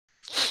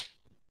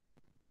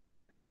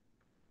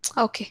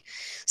Okay,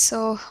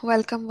 so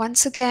welcome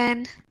once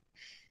again,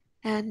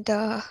 and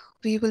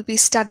we will be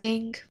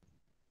studying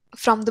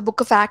from the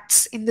book of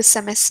Acts in this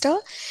semester.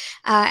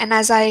 And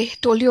as I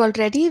told you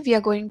already, we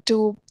are going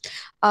to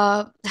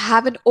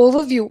have an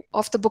overview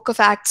of the book of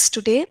Acts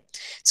today.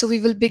 So we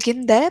will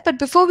begin there. But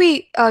before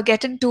we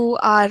get into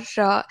our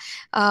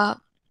uh,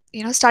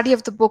 study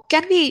of the book,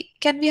 can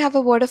we have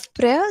a word of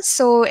prayer?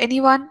 So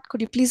anyone,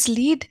 could you please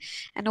lead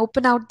and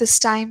open out this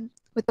time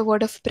with a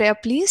word of prayer,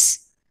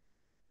 please?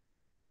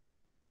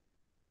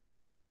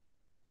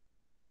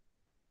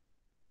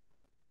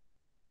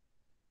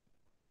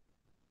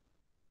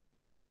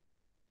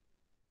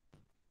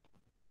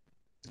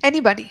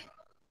 Anybody?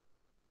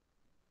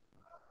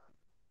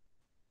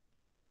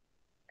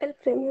 I'll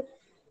frame it.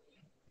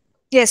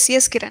 Yes,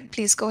 Kiran,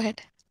 please go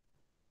ahead.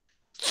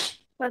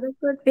 Father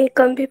God, we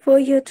come before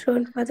your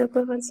throne, Father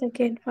God, once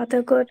again.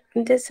 Father God,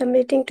 I'm just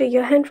submitting to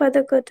your hand,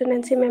 Father God, to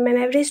Nancy, ma'am, and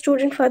every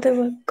student,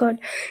 Father God.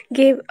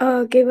 Give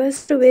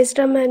us the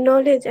wisdom and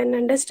knowledge and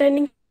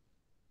understanding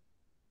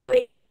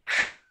to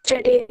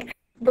study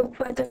book,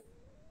 Father.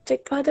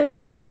 Check, Father,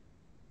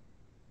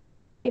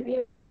 give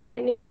you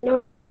and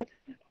know.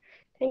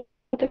 Thank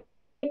you,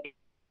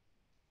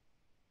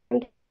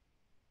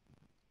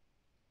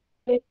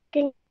 the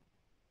King,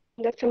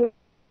 the Son.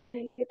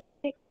 Thank you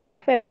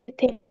for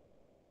everything,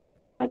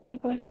 Father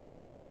God.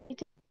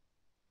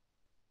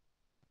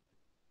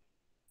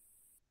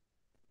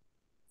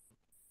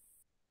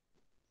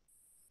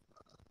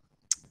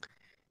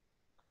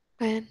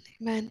 Amen.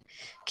 Amen.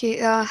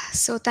 Okay,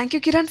 so thank you,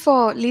 Kiran,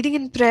 for leading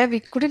in prayer. We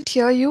couldn't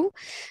hear you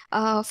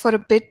for a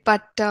bit,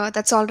 but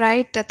that's all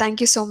right.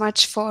 Thank you so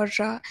much for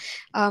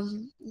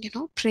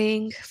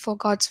praying for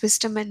God's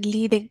wisdom and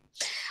leading.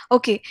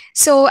 Okay,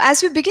 so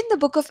as we begin the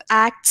book of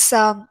Acts,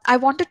 I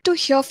wanted to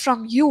hear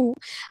from you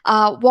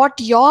what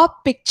your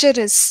picture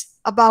is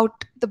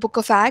about the book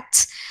of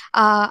Acts.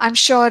 I'm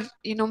sure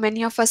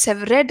many of us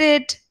have read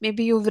it.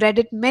 Maybe you've read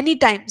it many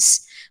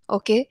times.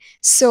 Okay,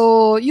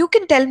 so you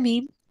can tell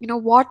me,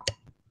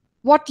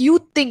 what you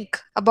think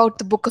about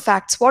the book of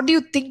Acts. What do you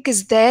think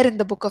is there in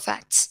the book of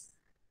Acts?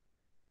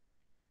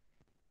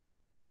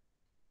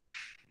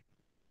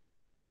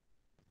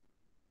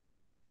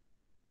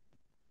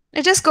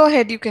 Just go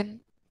ahead. You can,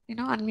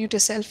 unmute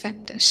yourself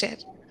and share.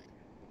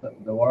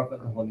 The work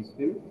of the Holy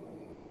Spirit.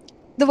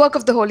 The work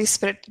of the Holy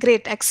Spirit.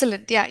 Great,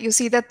 excellent. Yeah, you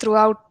see that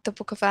throughout the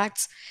book of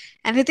Acts.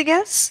 Anything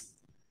else?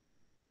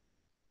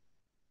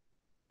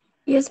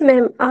 Yes,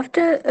 ma'am.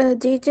 After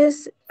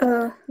Jesus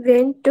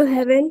went to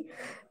heaven,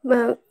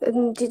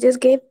 Jesus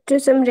gave to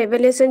some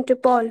revelation to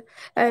Paul,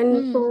 and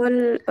Mm,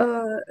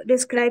 Paul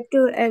described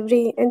to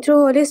every, and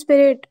through Holy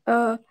Spirit,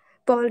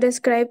 Paul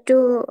described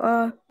to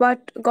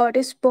what God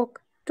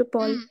spoke to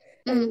Paul, mm,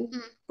 mm, and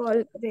mm.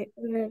 Paul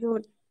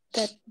wrote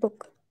that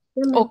book.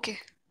 Yeah, ma'am. Okay,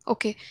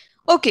 okay,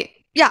 okay.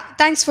 Yeah,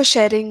 thanks for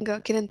sharing,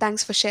 Kiran.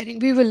 Thanks for sharing.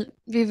 We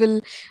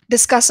will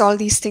discuss all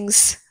these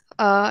things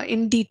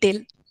in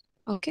detail.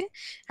 Okay,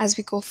 as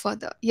we go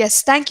further.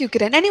 Yes, thank you,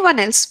 Kiran. Anyone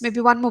else?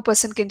 Maybe one more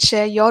person can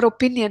share your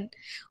opinion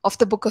of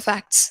the Book of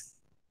Acts.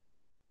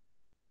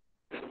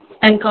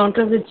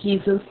 Encounter with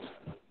Jesus.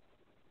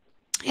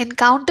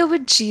 Encounter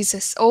with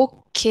Jesus.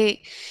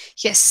 Okay,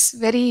 yes,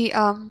 very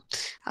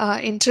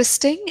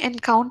interesting.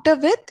 Encounter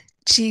with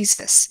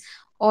Jesus.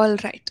 All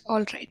right.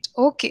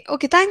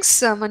 Okay.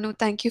 Thanks, Manu.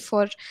 Thank you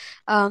for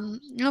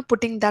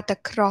putting that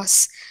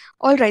across.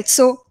 All right.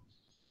 So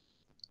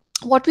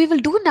what we will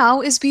do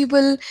now is we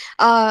will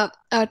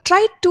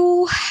try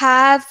to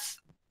have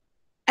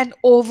an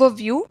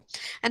overview,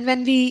 and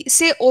when we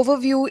say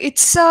overview,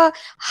 it's a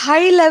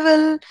high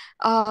level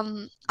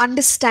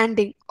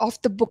understanding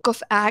of the book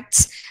of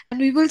Acts, and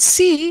we will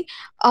see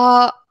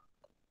uh,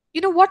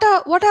 what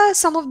are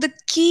some of the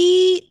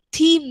key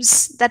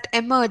themes that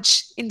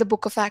emerge in the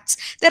book of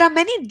Acts. There are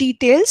many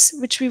details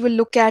which we will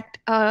look at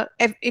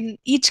in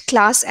each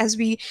class as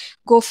we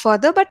go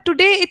further, but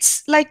today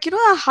it's like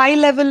a high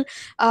level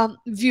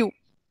view.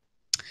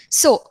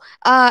 So,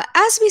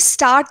 as we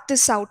start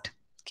this out,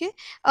 okay,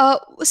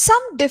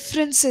 some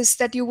differences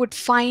that you would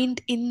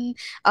find in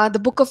the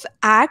book of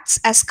Acts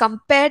as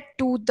compared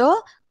to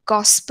the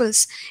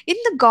Gospels. In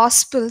the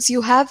Gospels,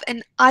 you have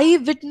an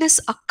eyewitness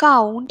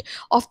account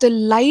of the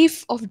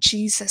life of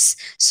Jesus.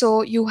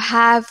 So, you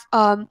have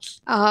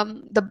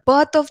the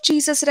birth of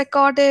Jesus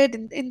recorded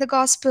in the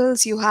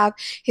Gospels, you have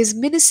his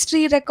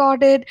ministry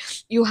recorded,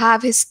 you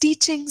have his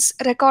teachings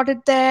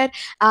recorded there,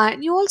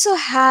 and you also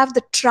have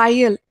the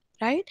trial,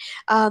 right,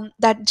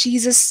 that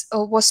Jesus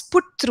was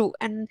put through,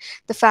 and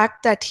the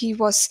fact that he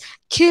was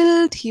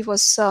killed, he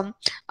was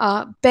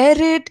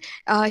buried,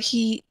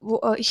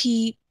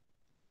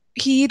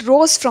 he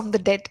rose from the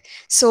dead.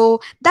 So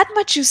that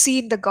much you see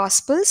in the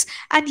Gospels.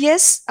 And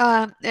yes,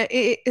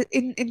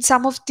 in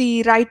some of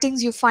the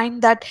writings you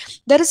find that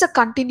there is a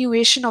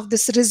continuation of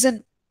this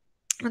risen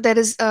there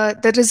is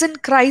the risen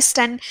Christ,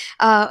 and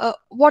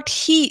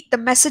the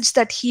message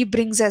that he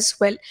brings as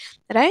well,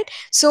 right?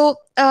 So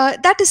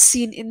that is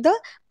seen in the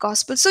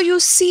gospel. So you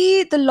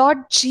see the Lord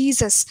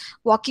Jesus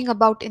walking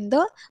about in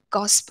the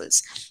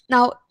gospels.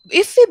 Now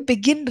if we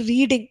begin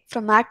reading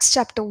from Acts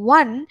chapter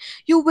 1,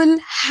 you will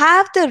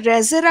have the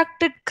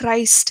resurrected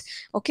Christ,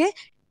 okay,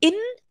 in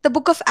the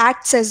book of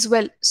Acts as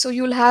well. So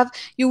you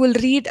will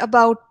read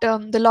about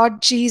the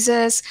Lord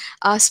Jesus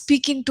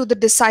speaking to the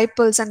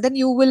disciples, and then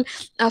you will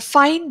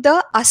find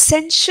the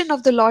ascension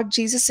of the Lord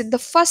Jesus in the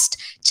first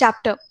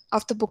chapter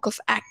of the book of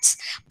Acts.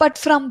 But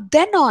from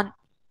then on,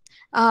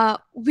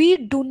 we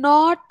do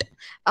not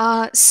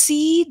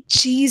see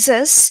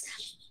Jesus.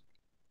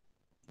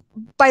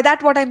 By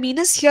that, what I mean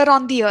is here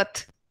on the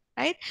earth,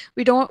 right?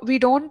 We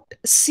don't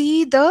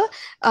see the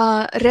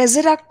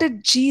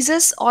resurrected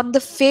Jesus on the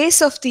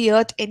face of the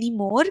earth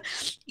anymore.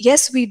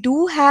 Yes, we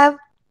do have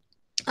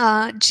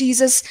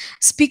Jesus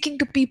speaking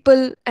to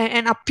people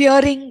and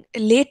appearing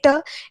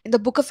later in the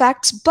book of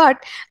Acts,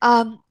 but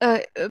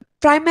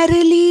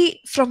primarily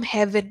from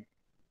heaven.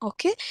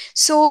 Okay,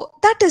 so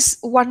that is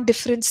one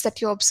difference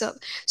that you observe.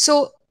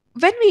 So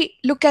when we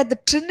look at the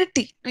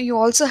Trinity, you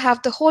also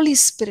have the Holy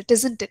Spirit,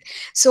 isn't it?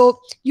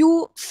 So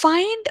you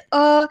find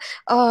a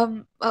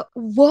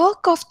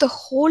work of the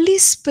Holy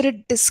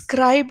Spirit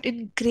described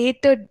in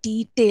greater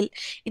detail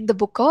in the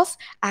book of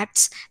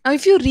Acts. Now,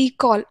 if you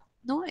recall,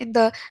 no, in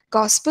the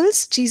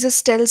Gospels,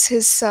 Jesus tells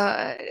his,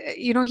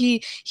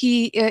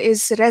 he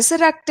is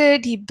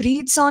resurrected. He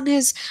breathes on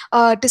his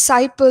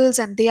disciples,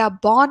 and they are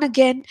born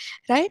again,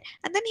 right?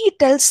 And then he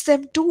tells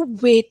them to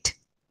wait.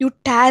 You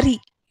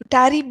tarry. You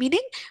tarry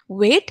meaning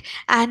wait,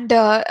 and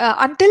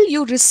until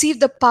you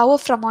receive the power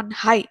from on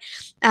high,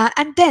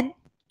 and then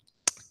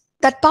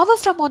that power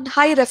from on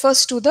high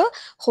refers to the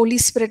Holy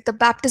Spirit, the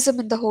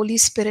baptism in the Holy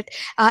Spirit.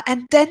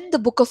 And then the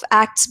book of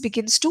Acts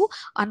begins to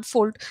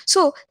unfold.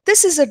 So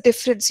this is a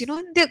difference. In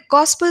the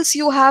Gospels,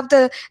 you have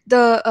the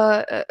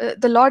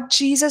Lord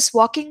Jesus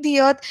walking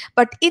the earth,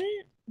 but in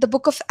the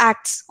book of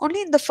Acts,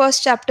 only in the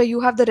first chapter,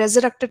 you have the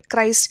resurrected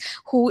Christ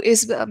who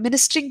is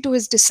ministering to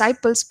his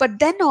disciples. But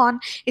then on,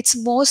 it's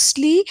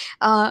mostly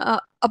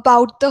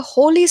about the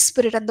Holy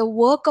Spirit and the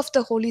work of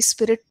the Holy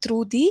Spirit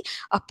through the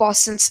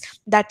apostles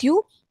that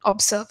you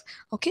observe.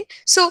 Okay,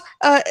 so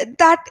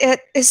that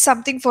is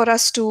something for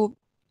us to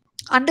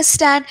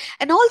understand.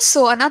 And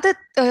also another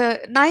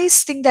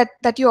nice thing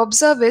that you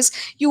observe is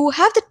you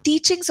have the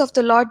teachings of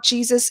the Lord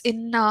Jesus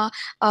in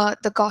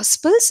the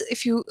Gospels.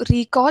 If you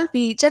recall,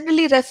 we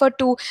generally refer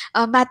to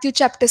Matthew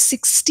chapter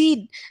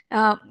 16,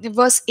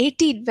 verse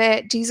 18,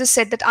 where Jesus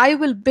said that I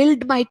will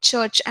build my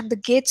church and the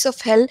gates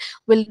of hell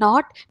will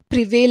not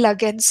prevail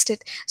against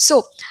it.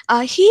 So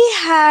he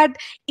had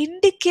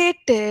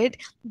indicated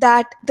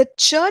that the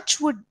church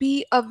would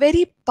be a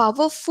very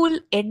powerful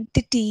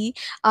entity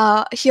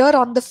here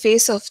on the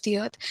face of the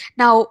earth.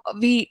 Now,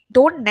 we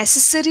don't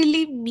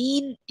necessarily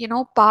mean,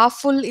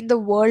 powerful in the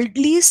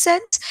worldly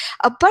sense,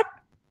 but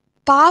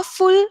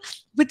powerful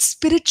with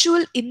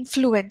spiritual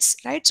influence,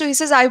 right? So he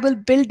says, I will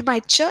build my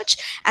church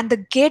and the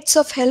gates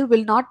of hell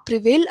will not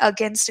prevail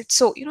against it.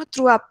 So,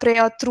 through our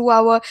prayer, through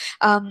our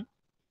um,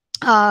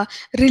 uh,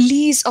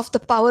 release of the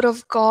power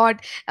of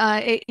God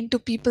into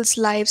people's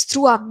lives,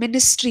 through our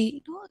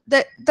ministry,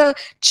 the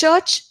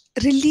church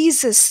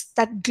releases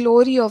that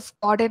glory of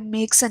God and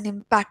makes an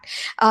impact.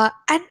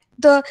 And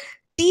the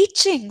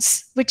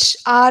teachings which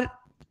are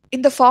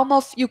in the form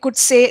of, you could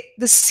say,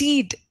 the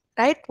seed,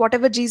 right?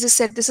 Whatever Jesus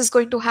said, this is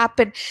going to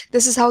happen,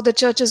 this is how the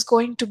church is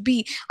going to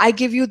be, I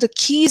give you the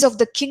keys of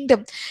the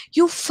kingdom.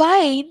 You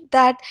find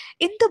that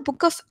in the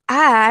book of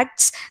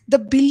Acts, the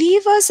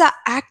believers are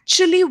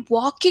actually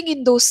walking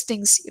in those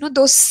things.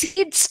 Those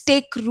seeds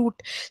take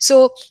root.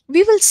 So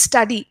we will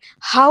study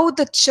how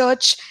the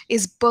church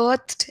is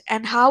birthed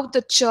and how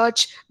the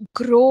church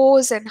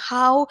grows and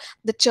how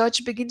the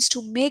church begins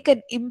to make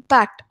an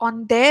impact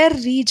on their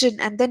region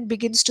and then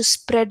begins to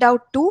spread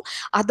out to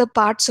other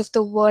parts of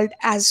the world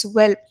as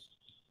well.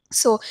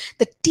 So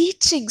the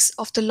teachings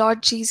of the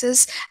Lord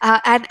Jesus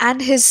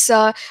and his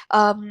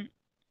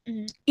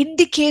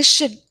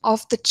indication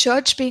of the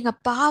church being a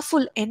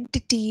powerful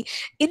entity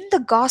in the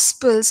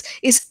Gospels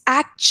is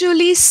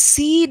actually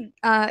seen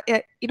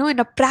in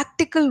a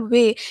practical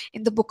way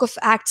in the book of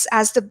Acts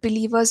as the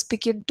believers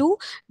begin to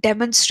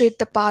demonstrate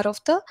the power of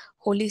the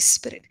Holy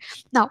Spirit.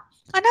 Now,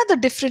 another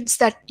difference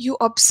that you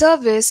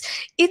observe is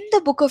in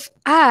the book of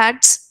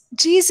Acts,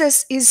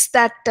 Jesus is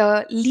that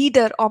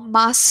leader or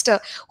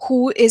master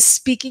who is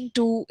speaking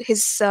to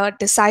his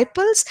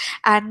disciples,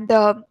 and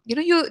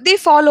they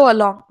follow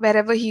along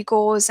wherever he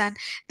goes, and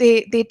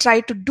they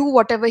try to do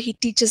whatever he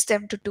teaches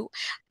them to do.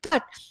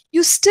 But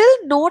you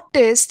still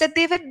notice that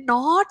they were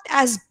not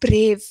as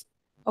brave,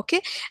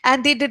 okay,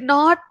 and they did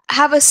not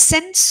have a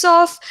sense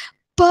of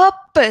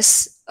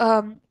purpose,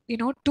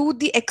 to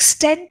the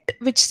extent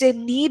which they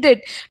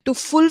needed to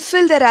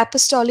fulfill their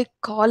apostolic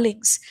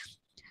callings.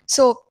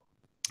 So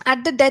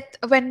at the death,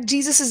 when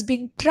Jesus is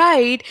being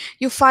tried,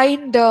 you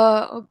find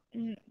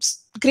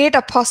great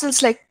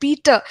apostles like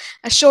Peter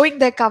showing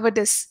their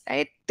cowardice,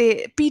 right?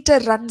 Peter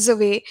runs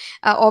away,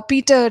 or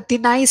Peter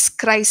denies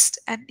Christ,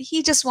 and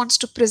he just wants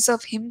to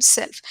preserve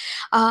himself.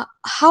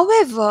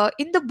 However,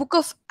 in the book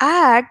of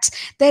Acts,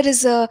 there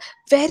is a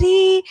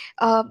very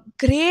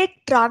great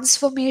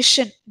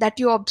transformation that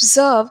you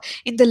observe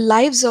in the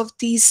lives of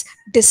these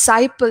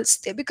disciples.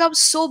 They become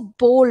so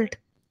bold.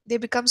 They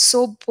become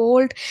so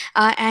bold,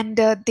 and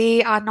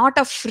they are not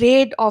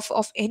afraid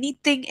of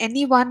anything,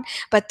 anyone,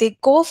 but they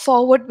go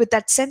forward with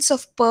that sense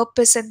of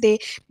purpose, and they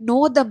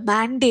know the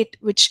mandate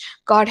which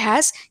God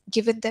has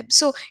given them.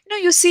 So,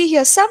 you see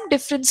here some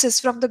differences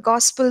from the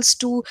Gospels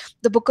to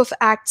the book of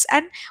Acts.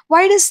 And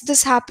why does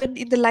this happen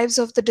in the lives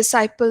of the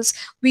disciples?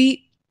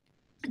 We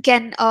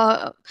can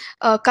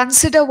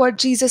consider what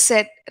Jesus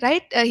said,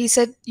 right? He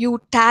said,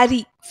 "You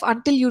tarry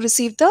until you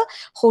receive the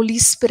Holy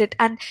Spirit."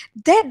 And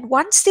then,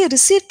 once they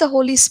received the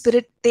Holy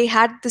Spirit, they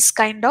had this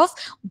kind of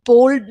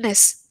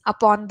boldness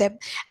upon them,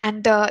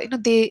 and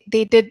they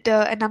did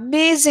an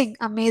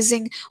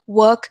amazing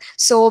work.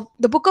 So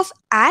the book of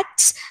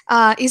Acts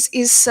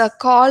is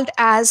called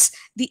as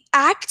the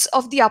Acts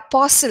of the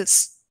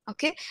Apostles.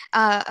 Okay,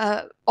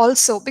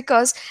 also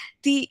because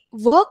the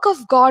work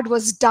of God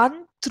was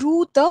done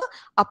through the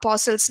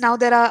apostles. Now,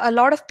 there are a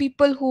lot of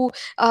people who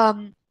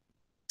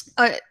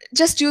uh,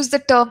 just use the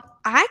term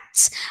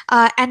Acts,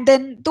 and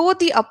then though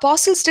the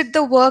apostles did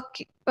the work,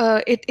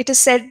 it is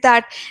said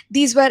that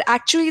these were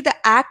actually the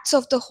acts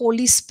of the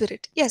Holy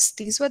Spirit. Yes,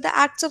 these were the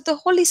acts of the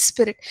Holy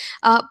Spirit,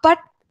 but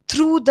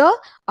through the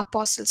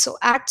apostles. So,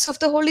 acts of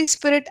the Holy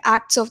Spirit,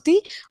 acts of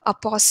the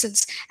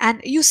apostles.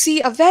 And you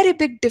see a very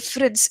big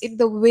difference in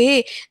the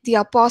way the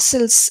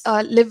apostles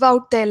live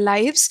out their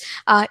lives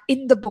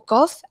in the book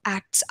of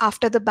Acts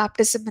after the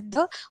baptism in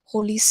the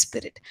Holy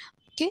Spirit.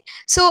 Okay,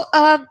 so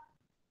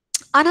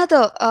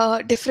another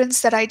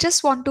difference that I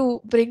just want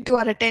to bring to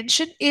our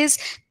attention is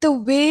the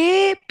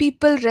way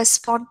people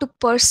respond to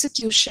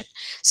persecution.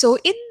 So,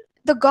 in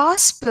the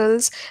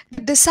Gospels,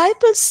 the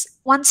disciples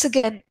once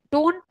again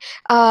don't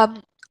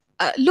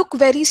look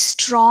very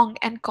strong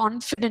and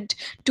confident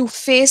to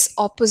face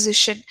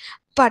opposition.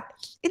 But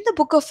in the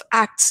book of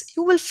Acts,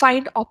 you will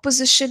find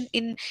opposition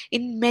in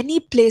many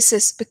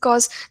places,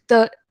 because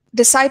the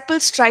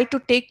disciples try to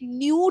take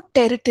new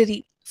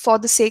territory for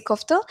the sake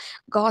of the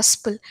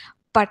gospel.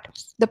 But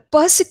the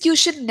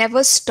persecution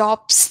never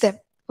stops them.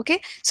 Okay,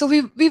 so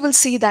we will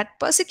see that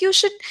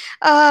persecution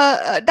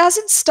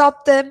doesn't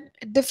stop them.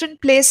 In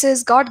different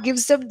places, God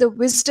gives them the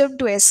wisdom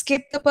to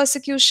escape the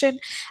persecution,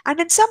 and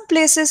in some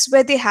places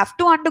where they have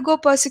to undergo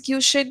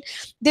persecution,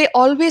 they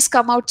always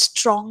come out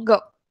stronger.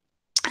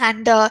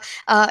 And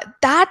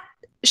that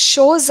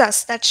shows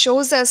us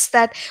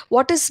that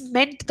what is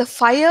meant, the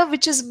fire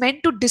which is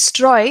meant to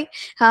destroy,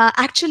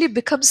 actually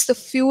becomes the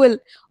fuel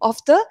of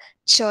the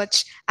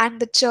church, and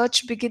the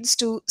church begins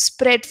to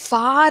spread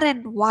far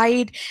and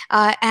wide.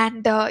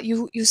 And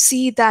you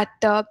see that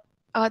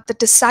the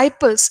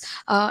disciples,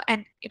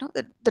 and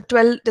the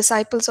 12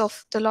 disciples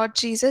of the Lord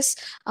Jesus,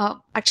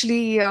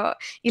 actually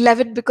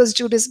 11, because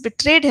Judas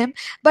betrayed him,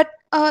 but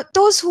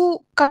those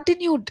who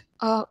continued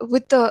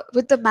with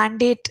the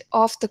mandate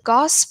of the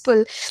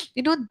gospel,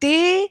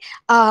 they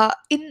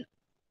in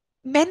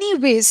many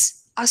ways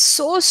are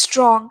so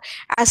strong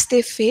as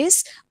they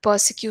face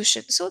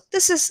persecution. So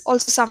this is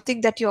also something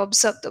that you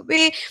observe. The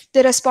way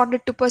they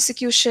responded to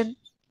persecution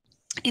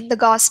in the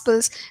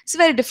gospels is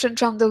very different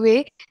from the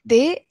way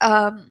they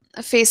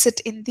face it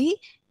in the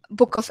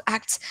book of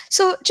Acts.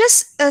 So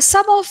just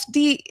some of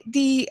the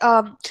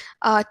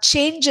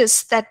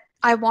changes that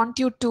I want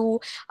you to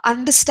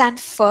understand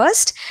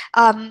first,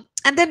 and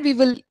then we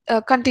will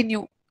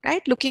continue,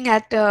 right, looking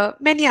at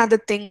many other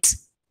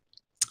things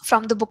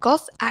from the book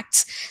of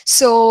Acts.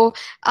 So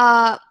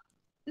now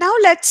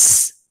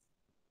let's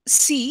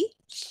see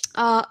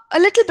a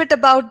little bit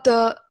about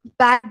the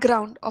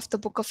background of the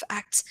book of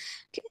Acts.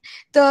 Okay.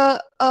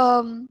 The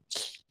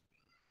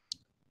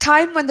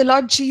time when the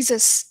Lord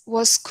Jesus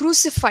was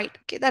crucified,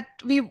 okay, that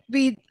we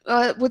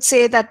would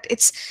say that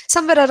it's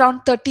somewhere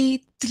around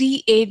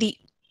 33 AD.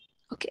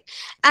 Okay,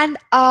 and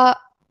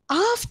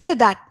after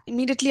that,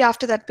 immediately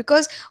after that,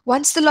 because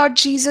once the Lord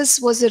Jesus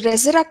was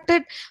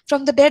resurrected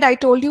from the dead, I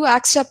told you,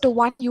 Acts chapter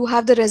 1, you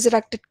have the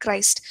resurrected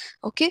Christ.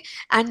 Okay,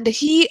 and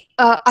he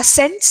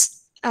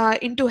ascends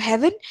into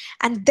heaven,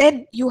 and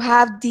then you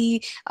have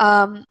the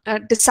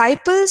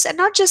disciples, and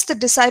not just the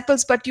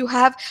disciples, but you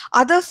have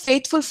other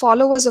faithful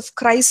followers of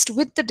Christ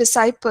with the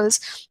disciples,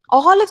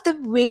 all of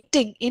them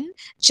waiting in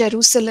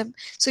Jerusalem.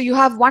 So you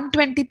have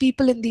 120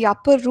 people in the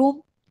upper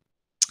room,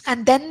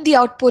 and then the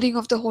outpouring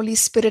of the Holy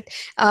Spirit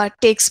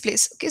takes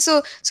place. Okay,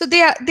 so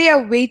they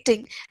are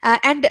waiting,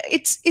 and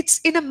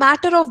it's in a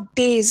matter of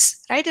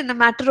days, right? In a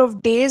matter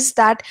of days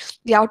that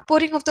the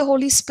outpouring of the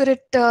Holy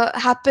Spirit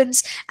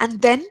happens,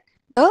 and then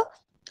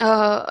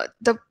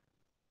the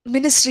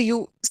ministry,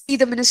 you see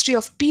the ministry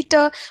of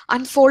Peter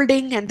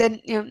unfolding, and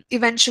then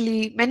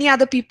eventually many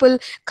other people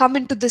come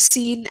into the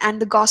scene,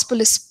 and the gospel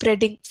is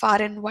spreading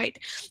far and wide.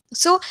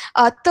 So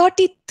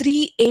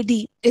 33 AD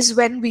is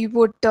when we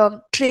would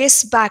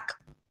trace back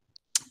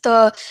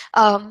the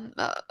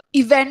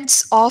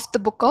events of the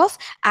book of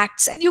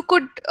Acts. And you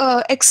could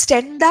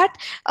extend that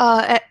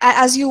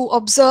as you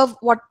observe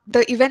what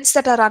the events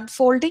that are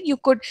unfolding. You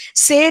could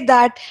say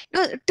that,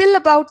 till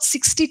about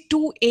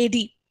 62 AD,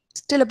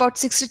 till about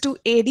 62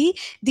 AD,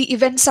 the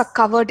events are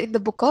covered in the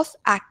book of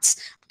Acts.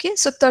 Okay,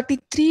 so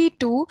 33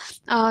 to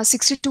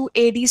 62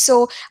 AD.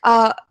 So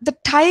the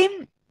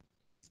time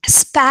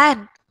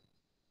span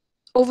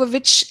over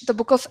which the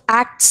book of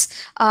Acts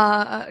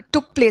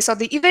took place, or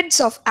the events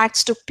of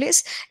Acts took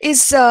place,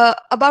 is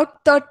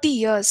about 30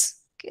 years.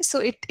 Okay, so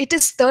it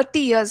is 30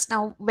 years.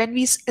 Now, when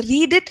we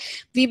read it,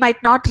 we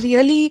might not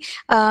really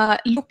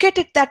look at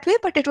it that way,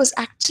 but it was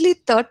actually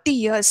 30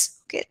 years.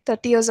 Okay,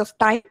 30 years of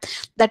time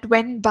that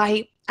went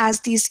by as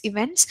these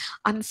events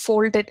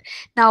unfolded.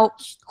 Now,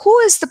 who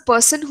is the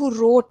person who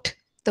wrote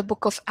the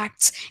book of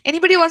Acts?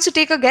 Anybody wants to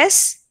take a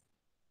guess?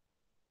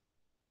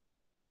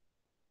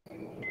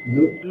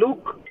 Luke.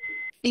 Luke.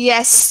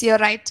 Yes, you're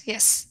right.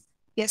 Yes.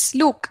 Yes,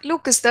 Luke.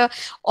 Luke is the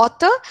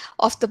author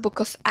of the book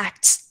of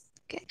Acts.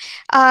 Okay.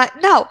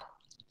 Now,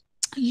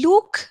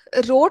 Luke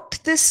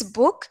wrote this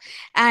book,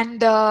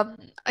 and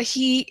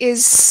he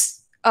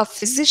is a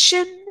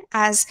physician,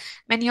 as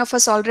many of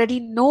us already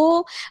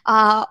know,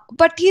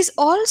 but he's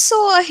also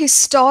a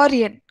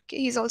historian. Okay,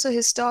 he's also a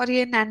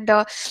historian and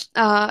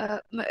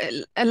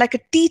like a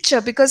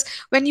teacher, because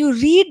when you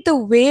read the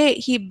way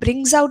he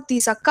brings out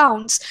these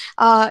accounts,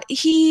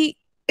 he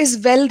is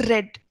well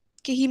read.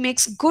 Okay, he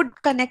makes good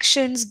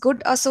connections,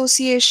 good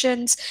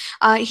associations.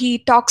 He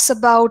talks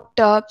about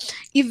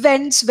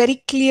events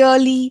very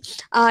clearly.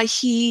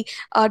 He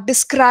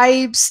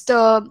describes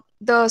the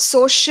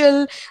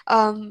social,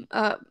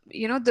 the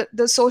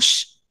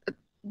social,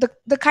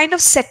 the kind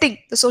of setting,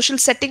 the social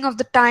setting of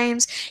the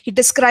times. He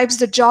describes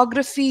the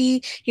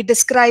geography. He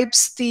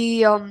describes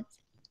the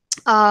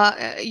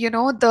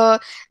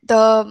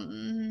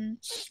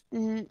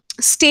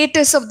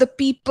status of the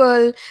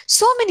people.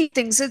 So many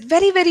things. It's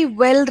very, very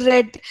well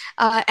read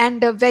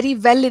and very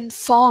well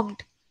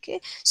informed. Okay,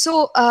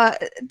 so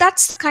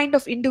that's the kind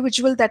of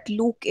individual that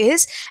Luke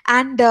is,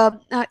 and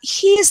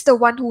he is the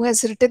one who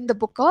has written the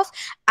book of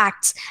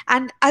Acts.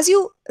 And as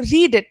you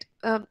read it,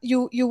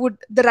 you would,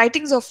 the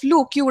writings of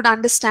Luke, you would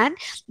understand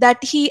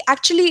that he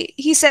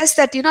says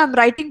that, I'm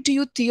writing to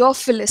you,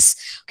 Theophilus.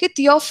 Okay,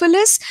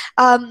 Theophilus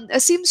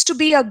seems to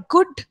be a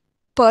good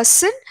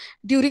person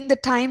during the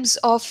times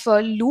of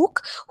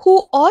Luke,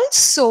 who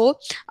also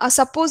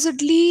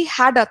supposedly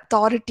had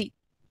authority.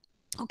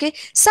 Okay,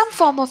 some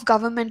form of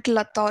governmental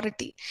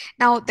authority.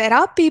 Now, there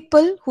are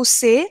people who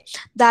say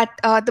that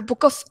the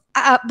book of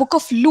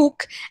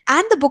Luke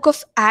and the book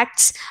of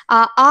Acts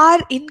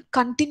are in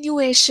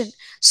continuation.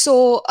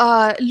 So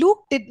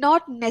Luke did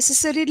not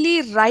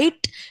necessarily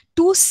write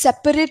two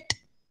separate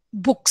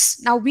books.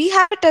 Now, we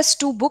have it as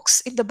two books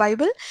in the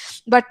Bible,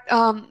 but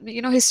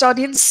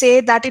historians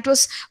say that it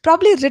was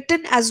probably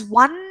written as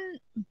one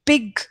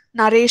big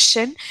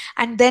narration,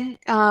 and then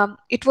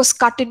it was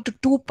cut into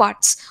two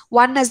parts,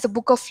 one as the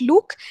book of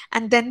Luke,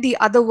 and then the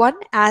other one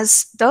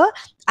as the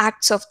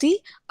Acts of the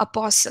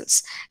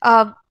Apostles.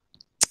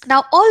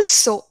 Now,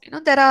 also,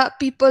 there are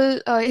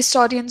people,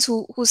 historians,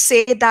 who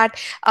say that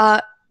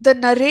the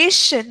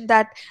narration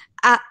that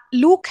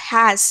Luke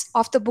has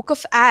of the book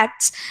of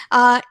Acts,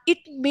 it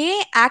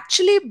may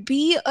actually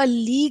be a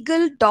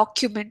legal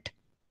document.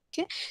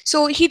 Okay,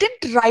 so he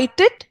didn't write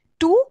it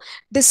to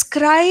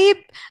describe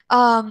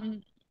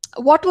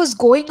what was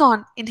going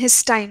on in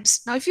his times.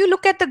 Now, if you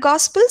look at the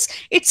Gospels,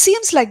 it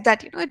seems like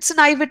that. It's an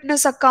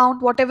eyewitness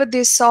account. Whatever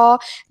they saw,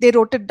 they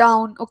wrote it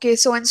down. Okay,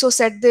 so and so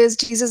said this,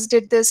 Jesus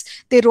did this.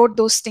 They wrote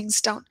those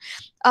things down.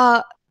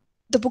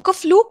 The book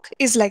of Luke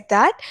is like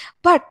that,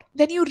 but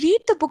when you read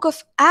the book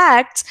of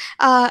Acts,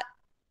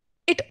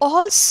 it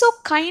also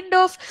kind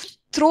of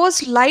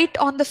throws light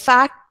on the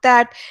fact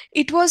that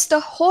it was the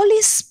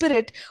Holy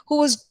Spirit who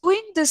was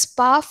doing this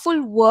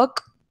powerful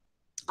work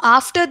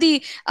after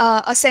the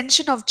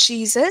ascension of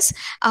Jesus,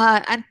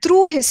 and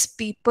through his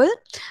people.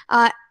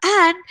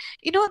 And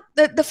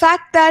the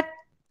fact that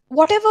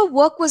whatever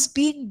work was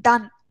being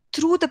done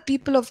through the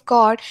people of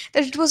God,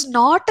 that it was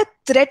not a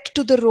threat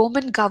to the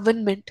Roman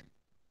government.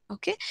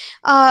 Okay,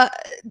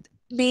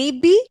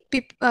 maybe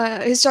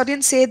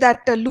historians say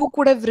that Luke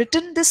would have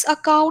written this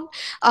account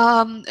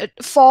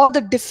for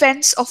the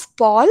defense of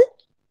Paul,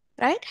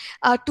 right?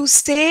 To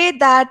say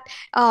that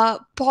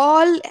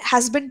Paul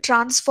has been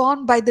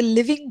transformed by the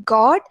living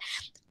God,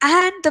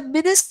 and the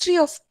ministry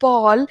of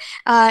Paul,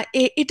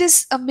 it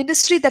is a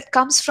ministry that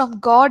comes from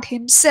God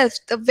himself,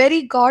 the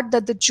very God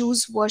that the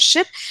Jews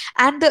worship,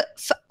 and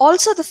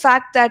also the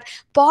fact that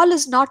Paul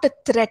is not a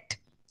threat.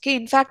 Okay,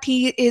 in fact,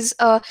 he is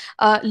a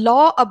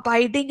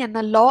law-abiding and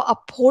a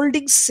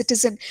law-upholding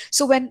citizen.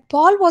 So when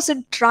Paul was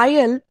in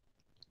trial,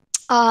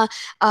 uh,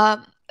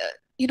 um,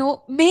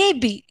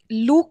 maybe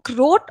Luke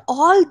wrote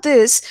all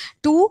this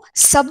to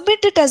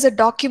submit it as a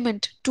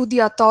document to the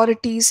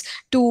authorities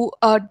to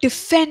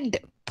defend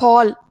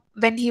Paul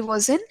when he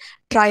was in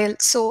trial.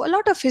 So a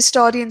lot of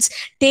historians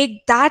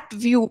take that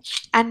view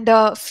and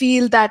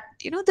feel that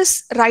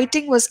this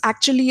writing was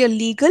actually a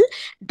legal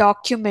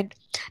document.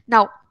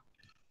 Now,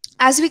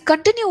 as we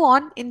continue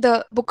on in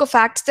the book of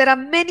Acts, there are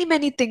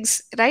many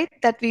things, right,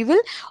 that we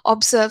will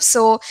observe.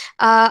 So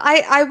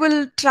I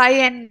will try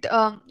and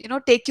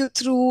take you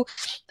through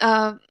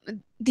uh,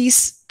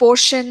 these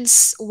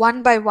portions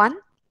one by one.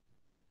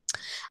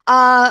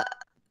 uh,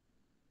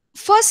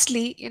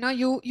 Firstly,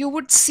 you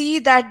would see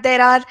that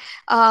there are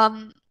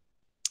um,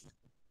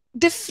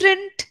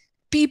 different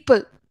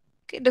people,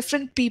 okay,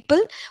 different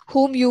people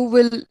whom you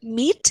will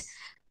meet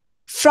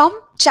from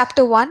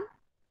chapter 1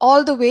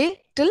 all the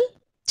way till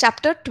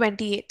chapter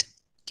 28.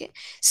 Okay,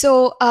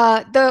 so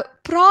the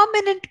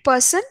prominent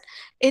person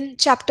in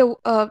chapter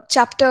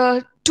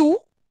 2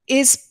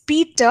 is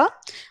Peter.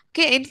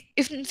 Okay,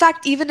 in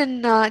fact, even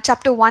in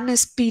chapter 1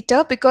 is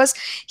Peter, because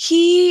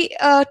he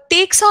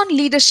takes on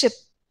leadership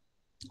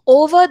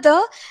over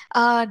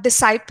the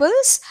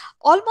disciples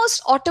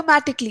almost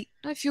automatically.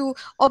 If you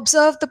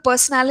observe the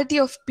personality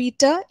of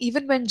Peter,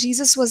 even when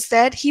Jesus was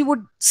there, he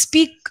would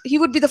speak, he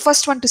would be the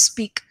first one to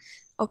speak.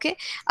 Okay,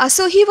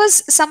 so he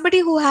was somebody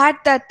who had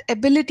that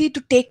ability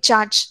to take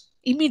charge,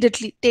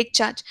 immediately take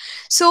charge.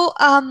 So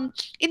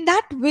in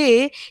that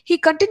way, he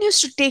continues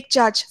to take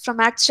charge from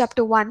Acts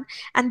chapter 1.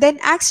 And then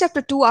Acts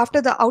chapter 2,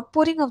 after the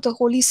outpouring of the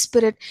Holy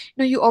Spirit,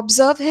 you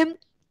observe him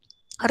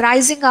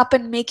rising up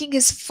and making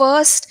his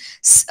first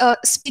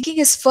speaking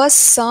his first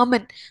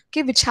sermon,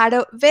 okay, which had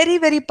a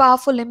very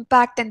powerful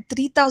impact, and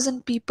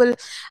 3,000 people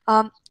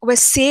were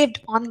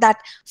saved on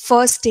that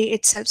first day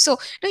itself. So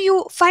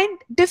you find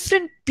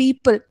different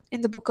people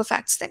in the book of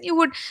Acts. Then you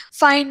would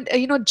find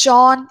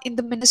John in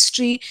the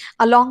ministry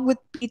along with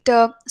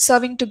Peter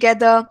serving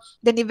together.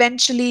 Then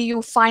eventually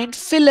you find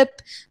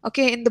Philip,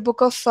 okay, in the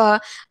book of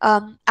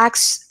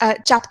Acts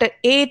chapter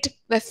 8,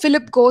 where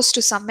Philip goes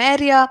to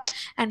Samaria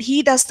and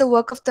he does the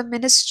work of the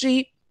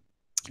ministry.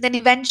 Then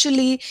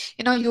eventually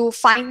you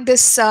find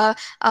this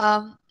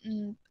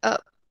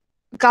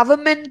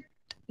government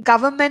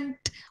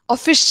government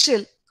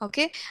official,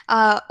 okay,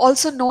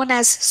 also known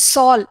as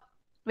Saul,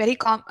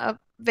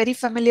 very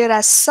familiar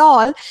as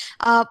Saul.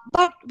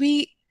 But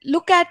we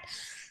look at,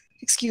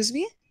 excuse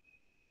me,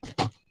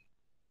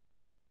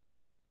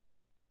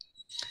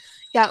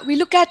 yeah, we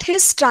look at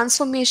his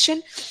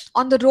transformation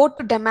on the road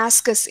to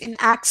Damascus in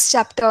Acts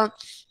chapter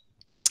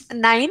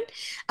 9.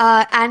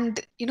 And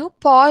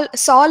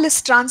Saul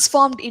is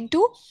transformed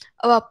into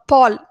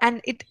Paul, and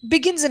it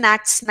begins in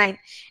Acts 9.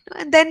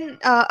 And then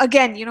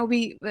again,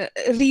 we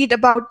read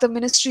about the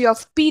ministry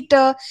of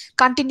Peter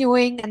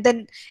continuing, and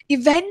then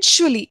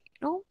eventually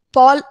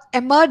Paul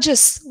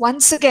emerges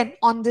once again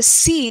on the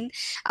scene.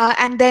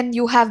 And then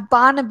you have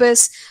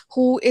Barnabas,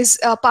 who is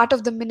part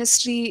of the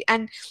ministry,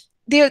 and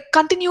they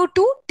continue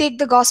to take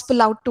the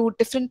gospel out to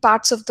different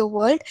parts of the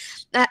world.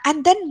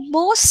 And then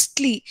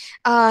mostly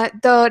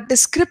the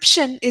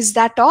description is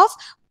that of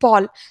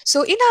Paul.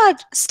 So in our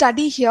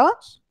study here,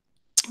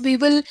 we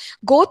will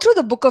go through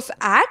the book of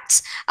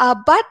Acts,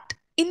 but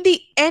in the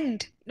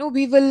end,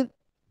 we will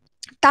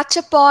touch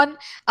upon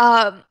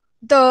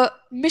the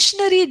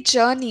missionary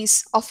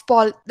journeys of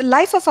Paul, the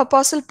life of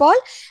Apostle Paul,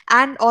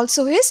 and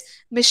also his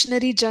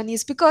missionary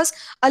journeys, because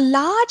a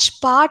large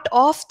part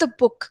of the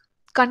book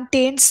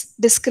contains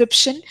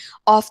description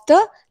of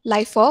the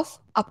life of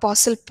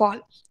Apostle Paul.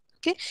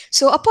 Okay,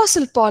 so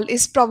Apostle Paul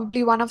is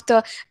probably one of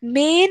the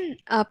main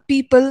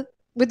people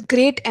with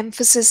great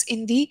emphasis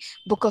in the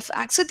book of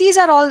Acts. So these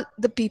are all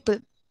the people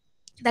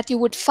that you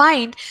would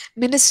find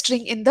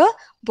ministering in the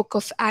book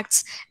of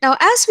Acts. Now,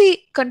 as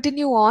we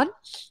continue on,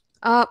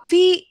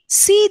 we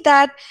see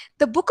that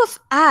the book of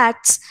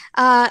Acts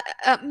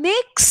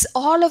makes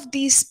all of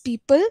these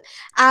people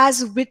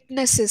as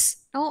witnesses.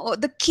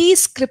 The key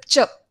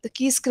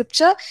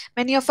scripture,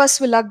 many of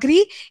us will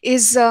agree,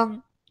 is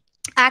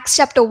Acts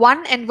chapter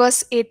 1 and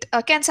verse 8.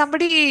 Can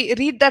somebody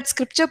read that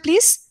scripture,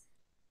 please?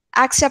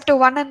 Acts chapter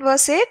 1 and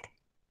verse 8.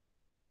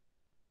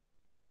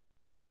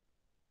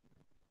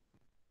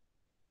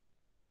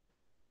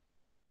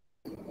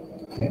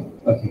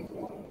 Okay.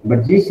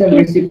 But ye shall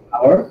receive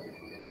power.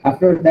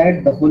 After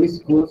that, the Holy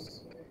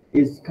Ghost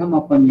is come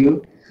upon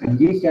you, and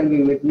ye shall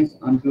be witness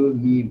unto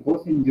me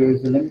both in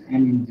Jerusalem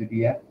and in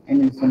Judea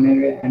and in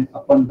Samaria and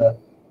upon the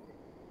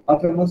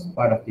uttermost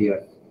part of the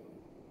earth.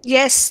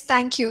 Yes,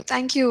 thank you,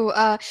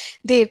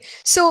 Dave.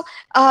 So,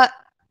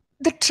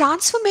 the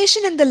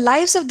transformation in the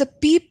lives of the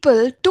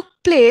people took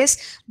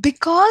place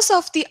because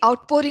of the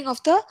outpouring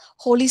of the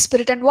Holy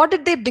Spirit. And what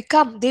did they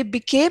become? They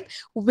became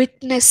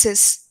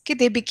witnesses. Okay,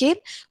 they became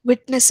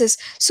witnesses.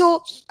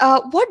 So,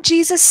 what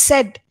Jesus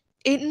said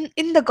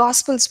in the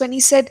Gospels, when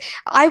he said,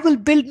 "I will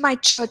build my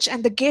church,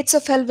 and the gates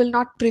of hell will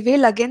not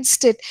prevail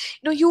against it,"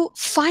 you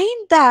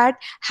find that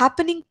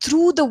happening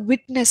through the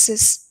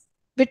witnesses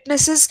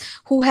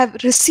who have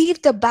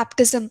received the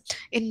baptism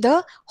in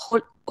the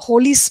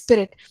Holy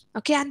Spirit.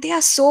 Okay, and they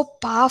are so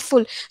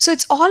powerful. So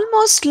it's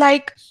almost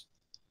like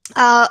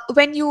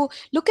when you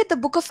look at the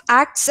book of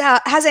Acts,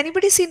 has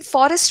anybody seen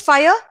forest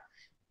fire?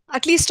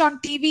 At least on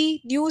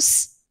TV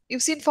news,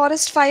 you've seen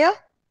forest fire?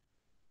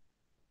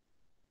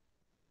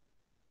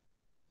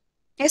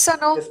 Yes or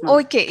no? Yes, ma'am.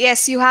 Okay,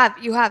 yes, you have.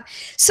 You have.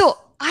 So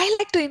I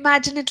like to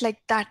imagine it like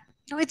that.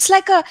 It's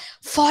like a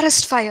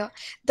forest fire.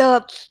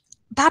 The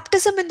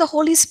baptism in the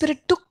Holy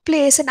Spirit took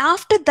place, and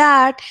after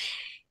that,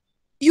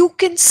 you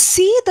can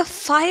see the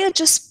fire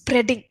just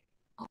spreading.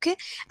 Okay,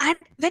 and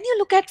when you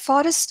look at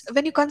forest,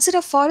 when you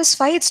consider forest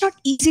fire, it's not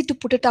easy to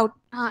put it out.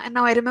 And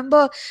now I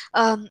remember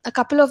a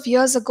couple of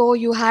years ago,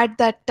 you had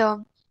that.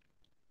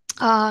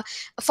 Uh,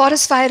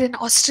 forest fire in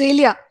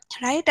Australia,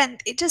 right? And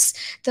it just,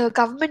 the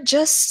government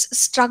just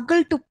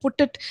struggled to put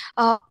it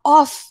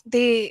off.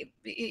 They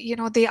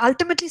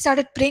ultimately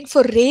started praying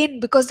for rain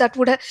because that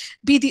would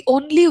be the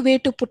only way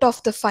to put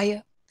off the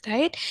fire,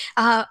 right?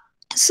 Uh,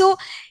 so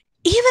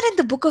even in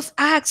the book of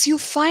Acts, you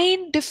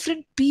find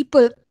different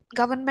people,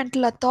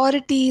 governmental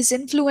authorities,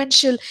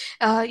 influential,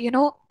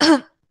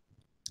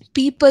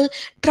 people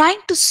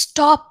trying to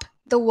stop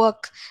the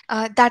work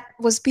that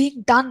was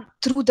being done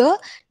through the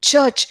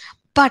church.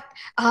 But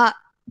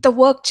the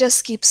work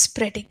just keeps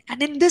spreading.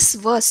 And in this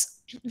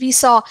verse, we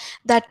saw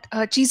that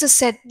Jesus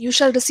said, "You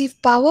shall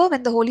receive power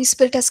when the Holy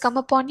Spirit has come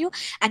upon you,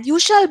 and you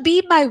shall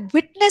be my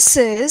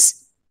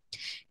witnesses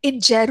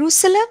in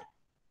Jerusalem,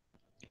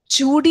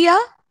 Judea,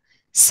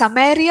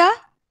 Samaria,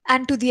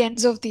 and to the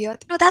ends of the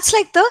earth." That's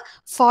like the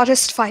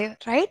forest fire,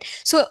 right?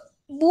 So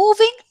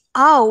moving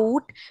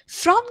out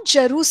from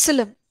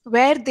Jerusalem,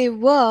 where they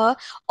were,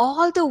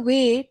 all the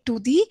way to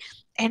the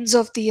ends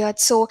of the earth.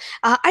 So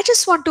I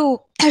just want to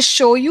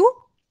show you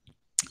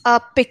a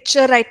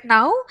picture right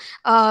now.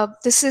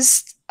 This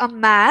is a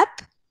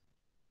map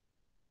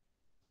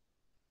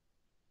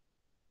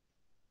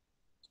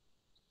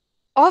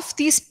of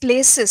these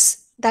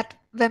places that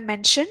were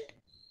mentioned.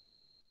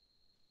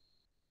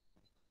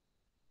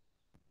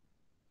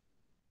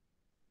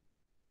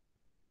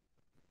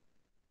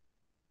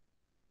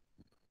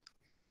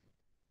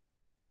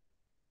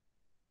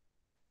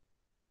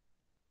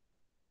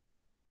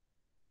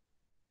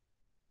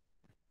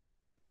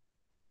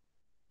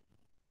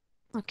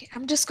 Okay,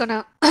 I'm just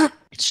gonna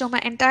show my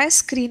entire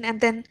screen and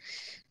then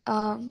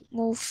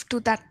move to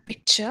that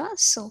picture.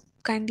 So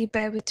kindly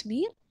bear with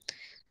me.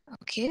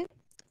 Okay.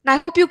 Now I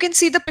hope you can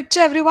see the picture,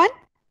 everyone.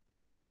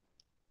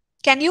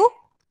 Can you?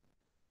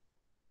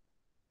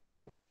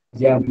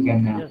 Yeah, we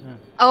can now. Yes, ma'am.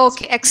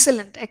 Okay,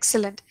 excellent,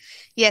 excellent.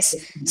 Yes.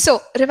 So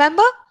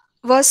remember,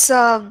 verse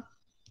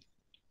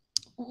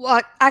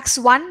Acts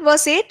 1,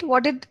 verse 8.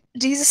 What did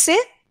Jesus say?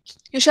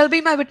 You shall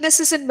be my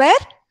witnesses in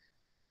where?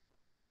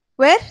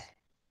 Where?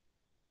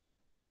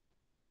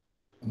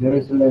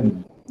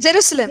 Jerusalem.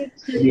 Jerusalem.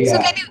 So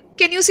Yeah.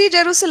 can you see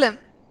Jerusalem?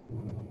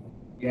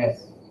 Yes.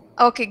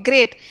 Okay,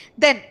 great.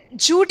 Then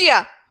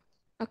Judea.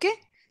 Okay.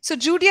 So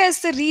Judea is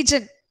the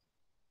region,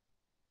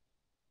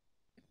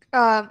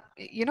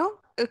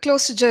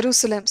 close to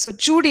Jerusalem. So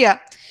Judea,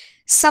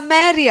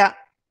 Samaria,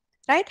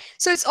 right?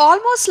 So it's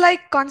almost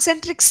like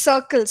concentric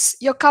circles.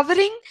 You're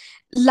covering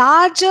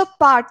larger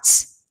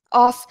parts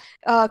of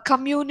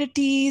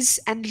communities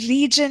and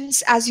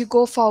regions as you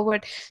go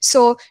forward.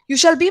 So you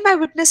shall be my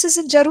witnesses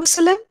in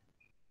Jerusalem,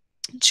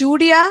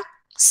 Judea,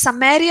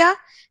 Samaria,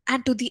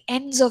 and to the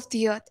ends of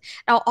the earth.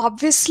 Now,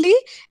 obviously,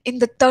 in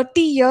the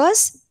 30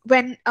 years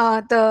when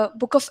the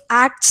book of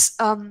Acts,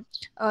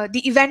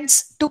 the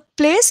events took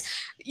place,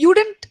 you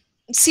didn't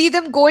see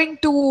them going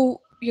to,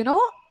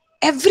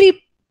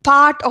 every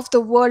part of the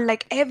world,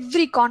 like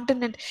every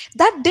continent.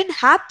 That didn't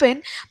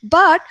happen.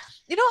 But,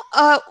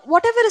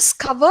 whatever is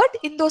covered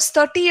in those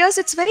 30 years,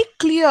 it's very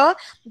clear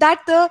that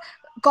the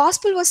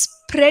gospel was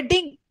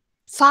spreading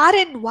far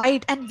and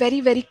wide and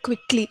very, very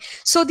quickly.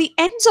 So the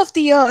ends of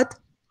the earth,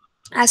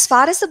 as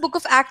far as the book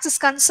of Acts is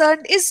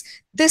concerned, is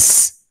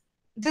this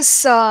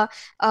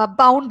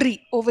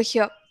boundary over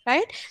here,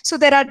 right? So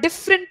there are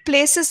different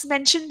places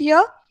mentioned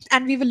here,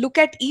 and we will look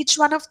at each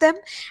one of them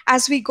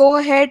as we go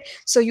ahead.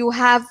 So you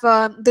have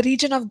the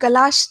region of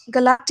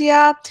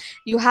Galatia.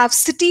 You have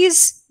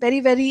cities, very,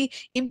 very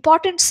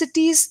important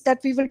cities that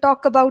we will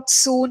talk about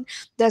soon.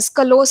 There's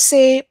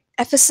Colossae,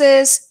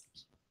 Ephesus.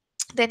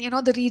 Then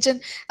the region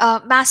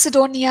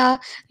Macedonia.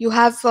 You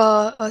have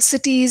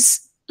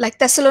cities like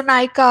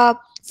Thessalonica,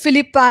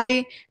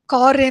 Philippi,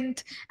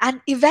 Corinth.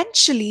 And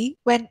eventually,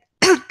 when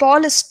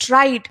Paul is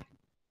tried,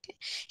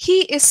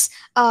 he is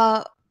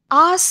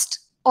asked,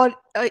 or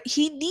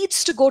he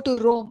needs to go to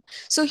Rome.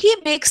 So he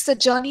makes the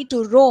journey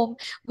to Rome,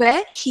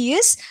 where he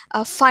is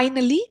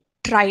finally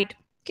tried.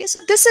 Okay, so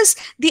this is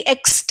the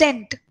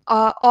extent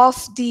of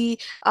the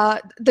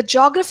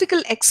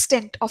geographical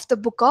extent of the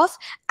book of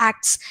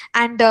Acts.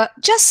 And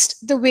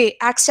just the way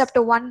Acts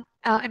chapter 1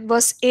 and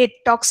verse 8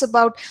 talks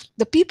about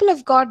the people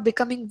of God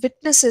becoming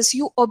witnesses,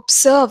 you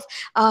observe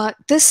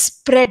this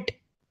spread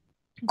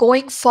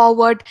going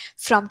forward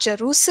from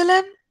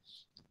Jerusalem,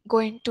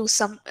 going to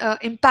some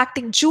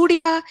impacting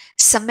Judea,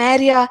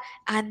 Samaria,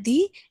 and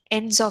the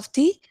ends of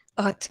the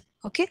earth.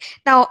 Okay.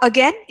 Now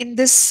again, in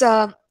this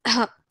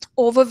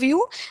overview,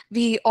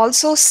 we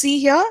also see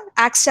here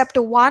Acts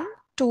chapter 1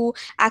 to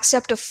Acts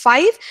chapter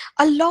 5.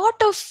 A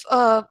lot of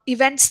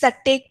events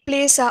that take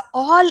place are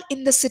all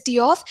in the city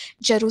of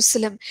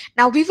Jerusalem.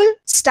 Now we will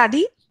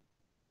study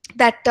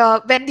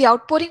that when the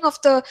outpouring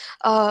of the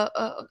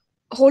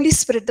Holy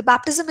Spirit, the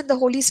baptism in the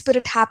Holy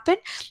Spirit happened,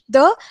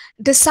 the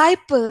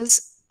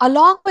disciples,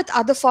 along with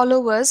other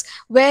followers,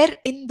 were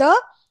in the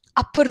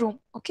upper room.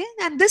 Okay,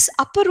 and this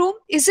upper room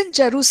is in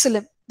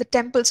Jerusalem, the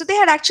temple. So they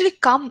had actually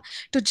come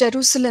to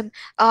Jerusalem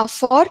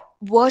for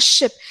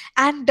worship,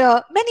 and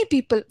many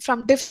people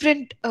from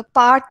different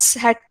parts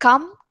had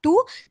come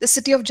to the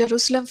city of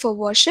Jerusalem for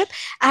worship,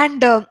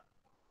 and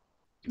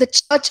the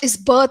church is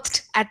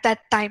birthed at that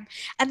time.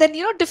 And then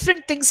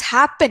different things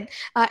happen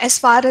as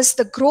far as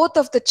the growth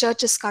of the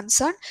church is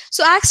concerned.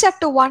 So Acts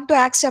chapter 1 to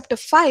Acts chapter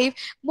 5,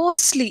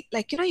 mostly,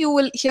 like you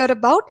will hear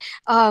about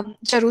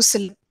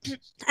Jerusalem.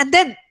 And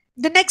then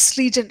the next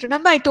region,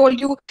 remember I told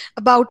you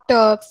about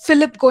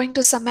Philip going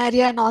to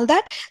Samaria and all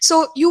that.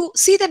 So you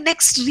see the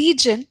next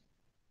region,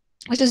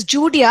 which is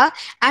Judea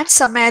and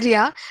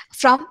Samaria,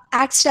 from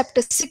Acts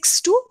chapter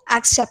 6 to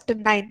Acts chapter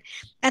 9.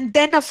 And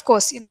then, of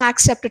course,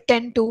 Acts chapter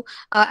 10 to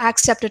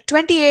Acts chapter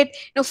 28,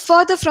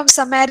 further from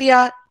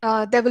Samaria,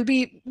 there will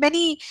be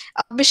many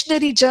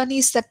missionary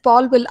journeys that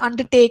Paul will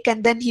undertake,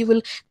 and then he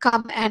will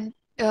come and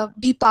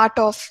be part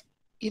of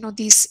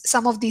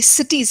some of these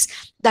cities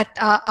that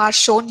are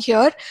shown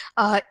here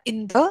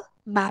in the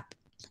map.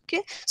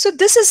 Okay, so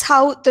this is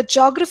how the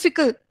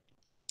geographical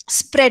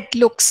spread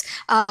looks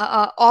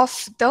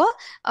of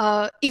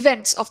the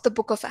events of the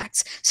book of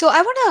Acts. So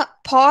I want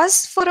to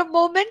pause for a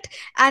moment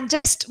and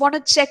just want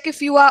to check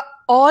if you are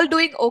all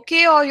doing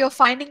okay, or you're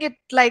finding it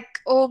like,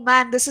 oh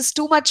man, this is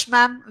too much,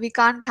 ma'am, we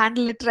can't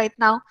handle it right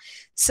now.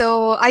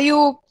 So are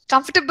you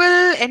comfortable?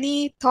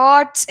 Any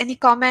thoughts, any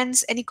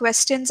comments, any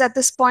questions at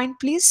this point,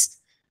 please?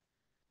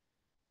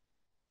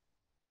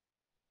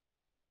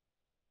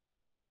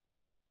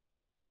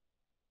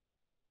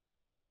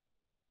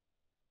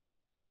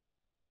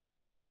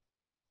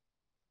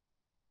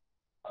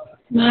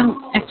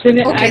 Ma'am,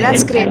 actually, I Okay,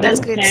 that's didn't great.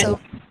 That's great. understand. So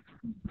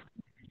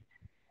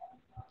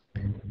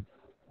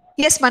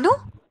yes, Manu.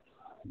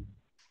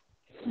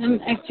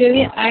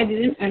 Actually, I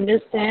didn't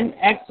understand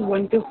Acts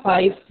 1 to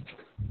 5.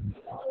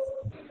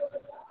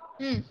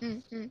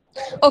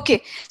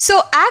 Okay,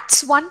 so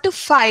Acts 1 to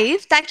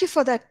 5, thank you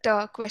for that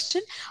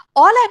question.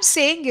 All I'm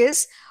saying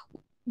is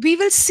we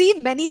will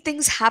see many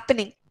things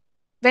happening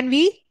when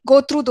we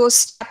go through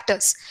those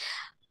chapters.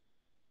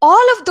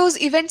 All of those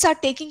events are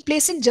taking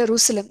place in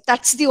Jerusalem.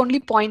 That's the only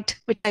point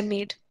which I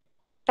made.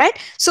 Right?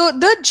 So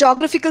the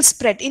geographical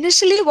spread.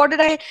 Initially, what did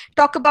I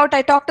talk about?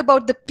 I talked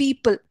about the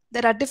people.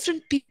 There are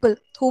different people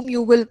whom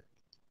you will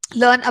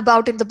learn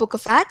about in the book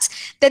of Acts.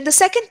 Then the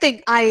second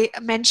thing I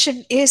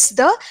mentioned is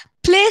the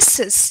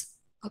places.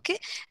 Okay,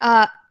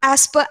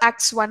 as per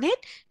Acts 1:8,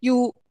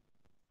 you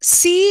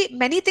see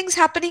many things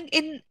happening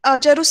in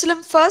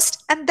Jerusalem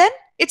first, and then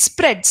it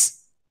spreads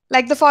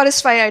like the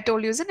forest fire I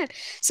told you, isn't it?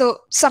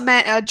 So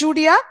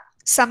Judea,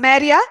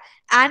 Samaria,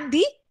 and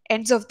the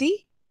ends of the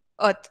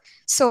earth.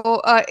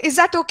 So is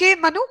that okay,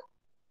 Manu?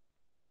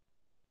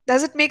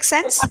 Does it make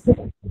sense?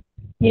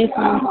 Yes,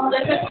 ma'am.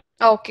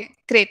 Okay,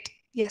 great.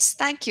 Yes,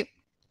 thank you.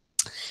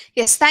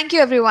 Yes, thank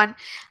you, everyone.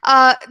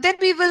 Then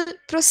we will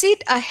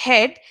proceed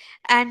ahead,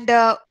 and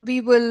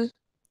we will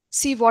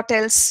see what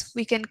else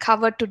we can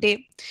cover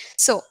today.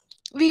 So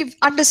we've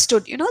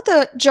understood,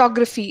 the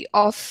geography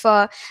of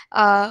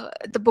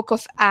the book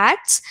of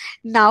Acts.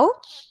 Now,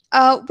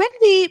 when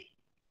we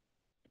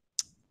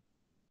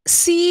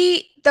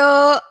see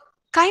the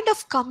kind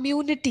of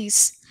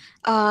communities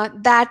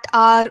that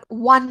are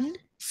one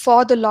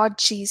for the Lord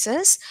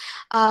Jesus,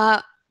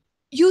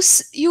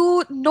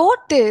 you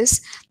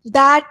notice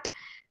that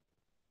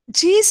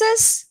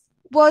Jesus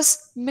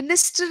was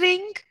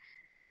ministering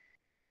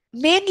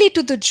mainly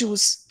to the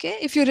Jews. Okay,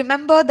 if you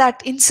remember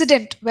that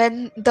incident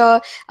when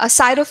the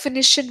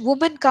Syrophoenician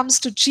woman comes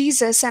to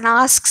Jesus and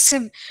asks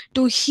him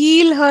to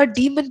heal her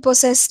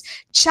demon-possessed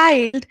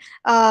child,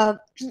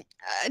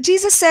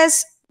 Jesus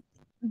says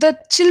the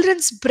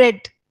children's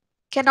bread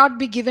cannot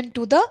be given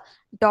to the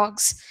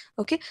dogs.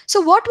 Okay, so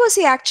what was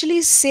he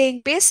actually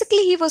saying?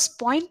 Basically, he was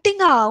pointing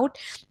out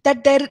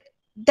that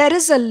there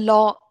is a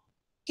law.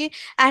 Okay,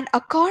 and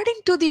according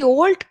to the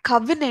old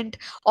covenant,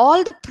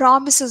 all the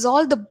promises,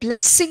 all the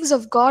blessings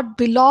of God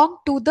belong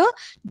to the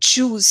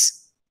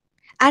Jews.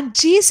 And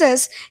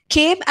Jesus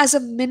came as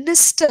a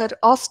minister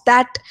of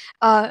that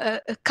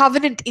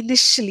covenant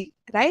initially,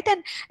 right?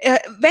 And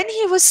when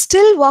he was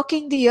still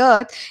walking the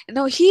earth,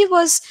 he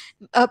was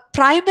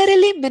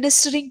primarily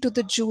ministering to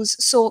the Jews.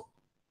 So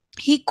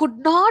he could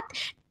not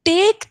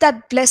take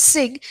that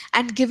blessing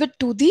and give it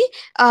to the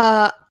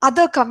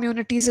other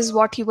communities, is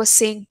what he was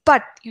saying.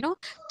 But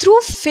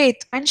through faith,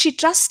 when she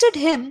trusted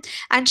him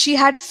and she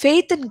had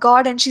faith in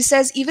God, and she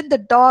says even the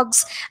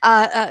dogs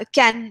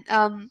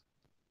can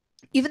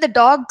even the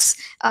dogs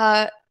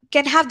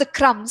can have the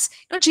crumbs.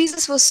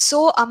 Jesus was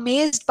so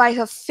amazed by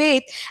her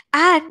faith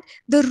and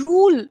the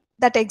rule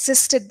that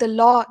existed, the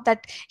law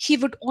that he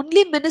would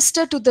only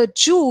minister to the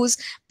Jews.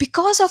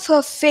 Because of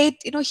her faith,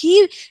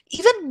 he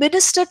even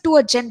ministered to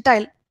a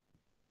Gentile.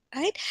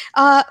 right?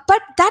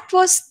 But that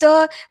was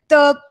the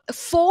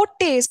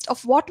foretaste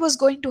of what was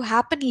going to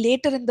happen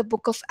later in the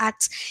book of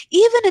Acts.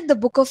 Even in the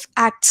book of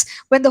Acts,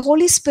 when the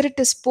Holy Spirit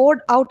is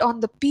poured out on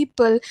the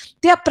people,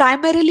 they are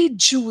primarily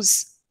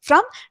Jews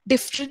from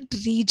different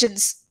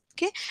regions.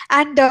 Okay,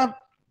 and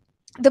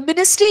the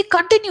ministry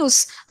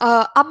continues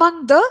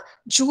among the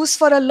Jews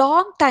for a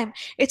long time.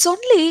 It's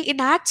only in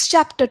Acts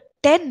chapter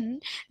 10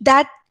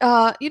 that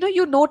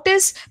you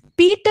notice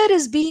Peter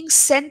is being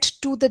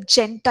sent to the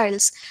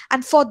Gentiles,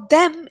 and for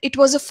them it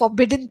was a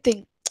forbidden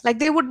thing. Like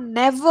they would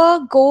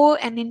never go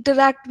and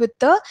interact with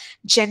the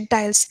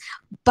Gentiles.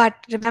 But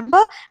remember,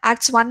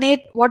 Acts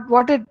 1:8,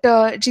 what did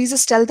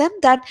Jesus tell them?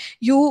 That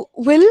you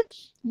will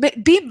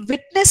be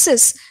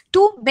witnesses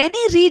to many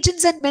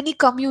regions and many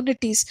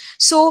communities.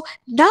 So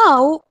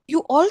now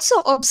you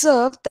also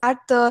observe that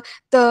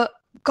the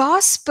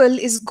gospel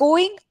is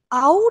going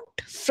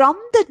out from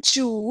the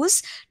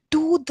Jews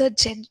to the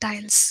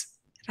Gentiles,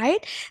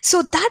 right?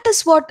 So that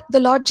is what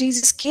the Lord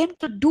Jesus came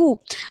to do.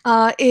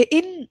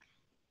 In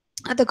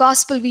the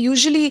gospel, we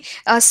usually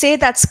say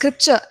that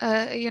scripture,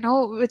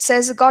 which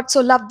says, God so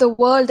loved the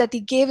world that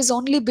he gave his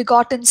only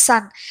begotten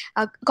son.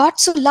 God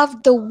so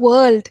loved the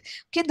world.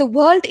 Okay, the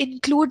world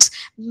includes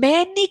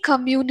many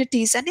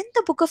communities, and in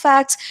the book of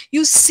Acts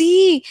you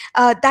see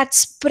that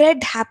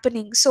spread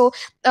happening. So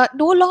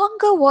no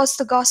longer was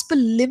the gospel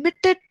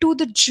limited to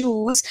the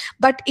Jews,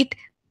 but it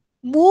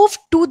moved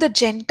to the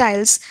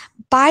Gentiles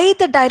by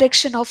the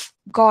direction of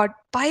God,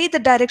 by the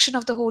direction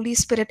of the Holy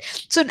Spirit.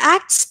 So in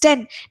Acts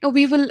 10,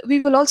 we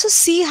will also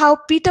see how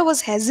Peter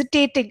was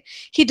hesitating.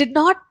 He did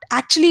not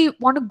actually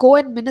want to go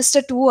and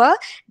minister to a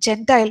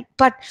Gentile,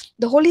 but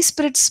the Holy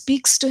Spirit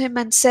speaks to him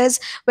and says,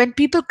 when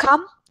people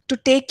come to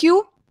take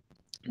you,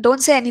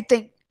 don't say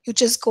anything, you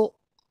just go.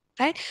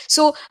 Right?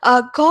 So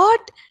God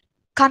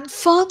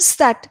confirms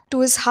that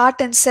to his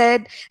heart and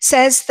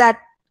says that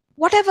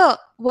whatever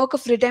work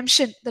of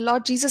redemption the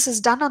Lord Jesus has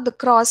done on the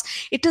cross,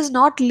 it is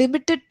not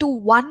limited to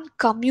one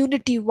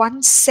community,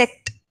 one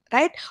sect,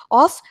 right,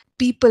 of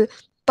people,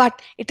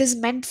 but it is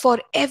meant for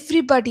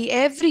everybody,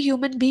 every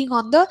human being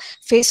on the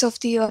face of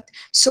the earth.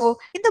 So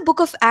in the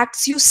book of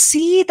Acts you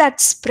see that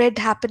spread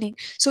happening.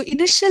 So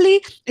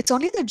initially it's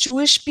only the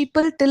Jewish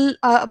people till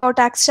about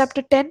Acts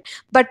chapter 10,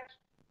 but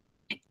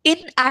in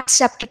Acts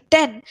chapter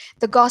 10,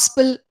 the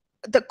gospel,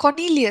 the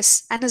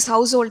Cornelius and his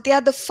household, they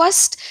are the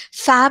first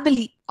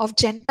family of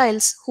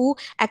Gentiles who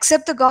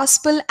accept the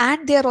gospel,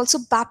 and they are also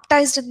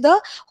baptized in the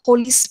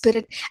Holy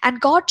Spirit. And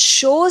God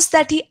shows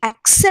that he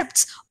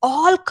accepts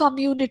all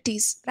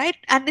communities, right?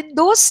 And in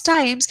those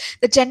times,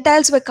 the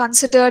Gentiles were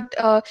considered,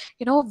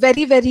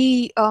 very,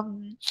 very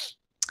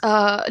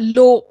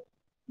low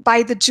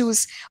by the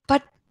Jews.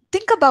 But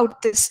think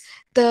about this.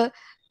 The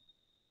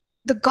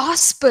the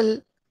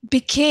gospel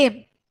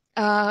became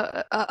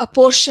a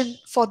portion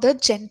for the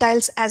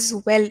Gentiles as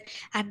well.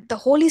 And the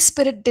Holy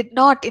Spirit did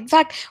not. In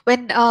fact,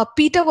 when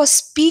Peter was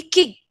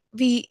speaking,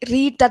 we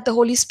read that the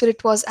Holy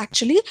Spirit was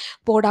actually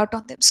poured out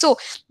on them. So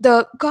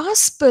the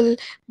gospel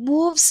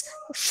moves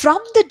from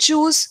the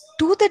Jews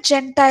to the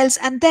Gentiles.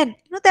 And then,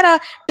 there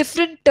are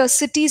different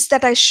cities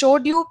that I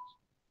showed you.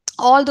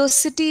 All those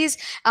cities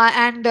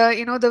and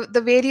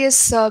the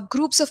various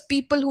groups of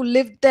people who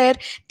lived there,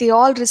 they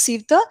all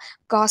received the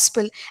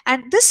gospel.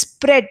 And this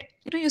spread,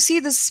 you see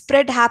this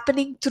spread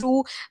happening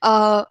through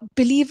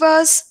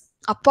believers,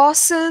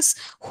 apostles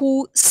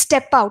who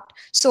step out.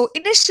 So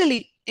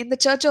initially in the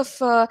church of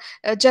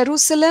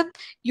Jerusalem,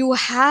 you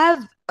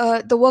have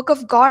the work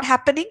of God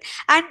happening,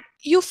 and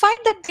you find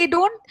that they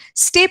don't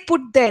stay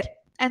put there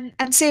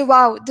and say,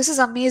 wow, this is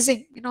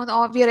amazing,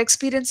 or we are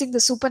experiencing the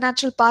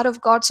supernatural power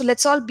of God, so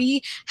let's all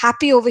be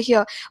happy over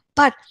here.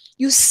 But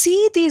you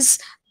see these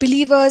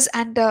believers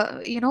and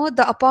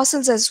the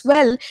apostles as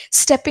well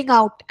stepping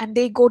out, and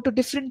they go to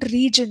different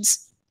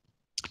regions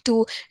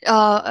to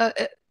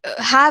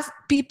have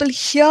people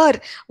hear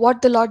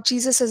what the Lord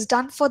Jesus has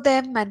done for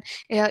them, and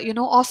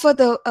offer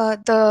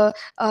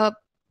the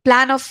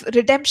plan of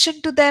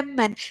redemption to them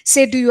and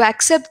say, do you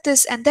accept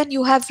this? And then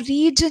you have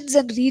regions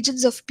and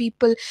regions of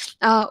people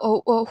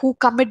who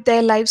commit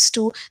their lives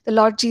to the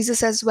Lord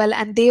Jesus as well,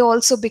 and they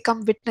also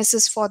become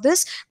witnesses for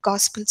this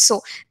gospel.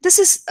 So this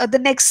is the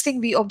next thing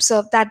we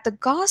observe, that the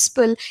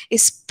gospel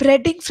is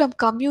spreading from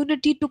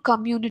community to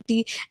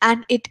community,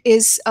 and it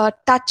is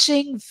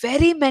touching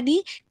very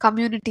many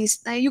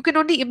communities. Now, you can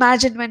only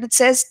imagine when it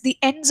says the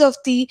ends of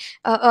the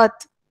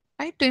earth,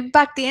 right? To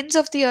impact the ends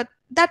of the earth,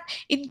 that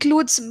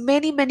includes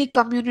many, many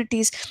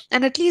communities.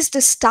 And at least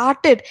this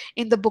started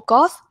in the book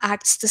of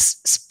Acts.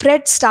 This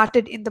spread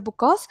started in the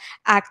book of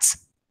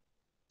Acts.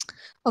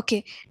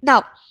 Okay,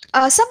 now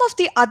some of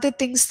the other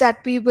things that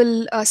we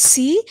will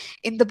see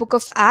in the book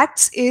of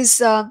Acts is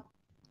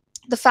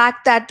the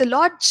fact that the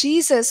Lord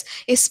Jesus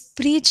is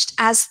preached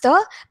as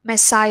the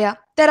Messiah.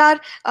 there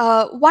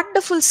are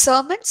wonderful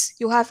sermons.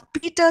 You have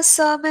Peter's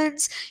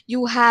sermons,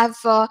 you have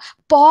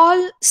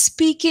Paul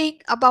speaking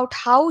about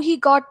how he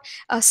got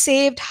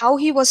saved, how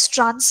he was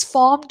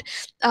transformed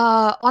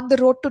on the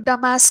road to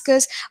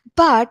Damascus.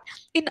 But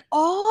in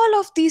all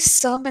of these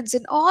sermons,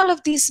 in all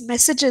of these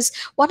messages,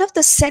 one of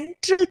the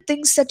central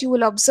things that you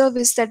will observe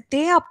is that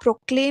they are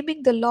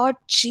proclaiming the Lord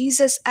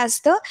Jesus as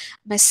the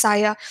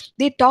Messiah.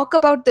 They talk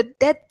about the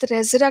death,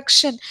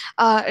 resurrection,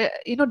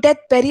 death,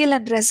 burial,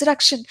 and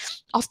resurrection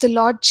of the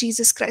Lord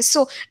Jesus Christ.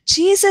 So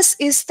Jesus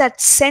is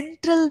that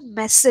central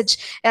message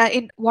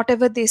in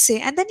whatever they say.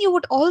 And then you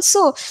would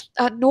also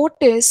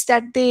notice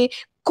that they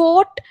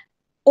quote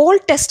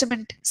Old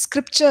Testament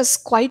scriptures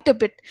quite a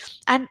bit.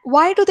 And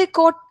why do they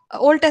quote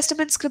Old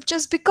Testament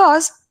scriptures?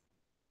 Because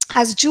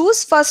as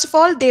Jews, first of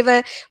all, they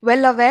were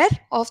well aware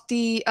of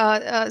the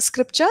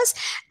scriptures,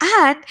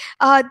 and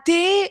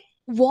they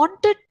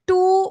wanted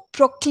to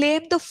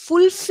proclaim the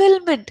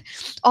fulfillment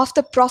of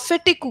the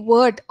prophetic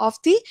word of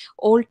the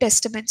Old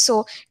Testament.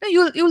 So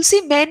you'll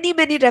see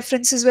many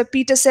references where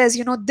Peter says,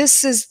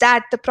 this is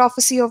that the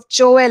prophecy of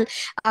Joel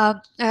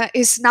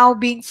is now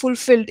being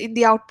fulfilled in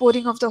the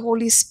outpouring of the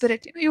Holy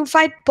Spirit. You'll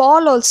find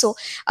Paul also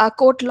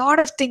quote a lot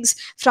of things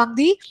from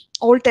the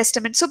Old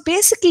Testament. So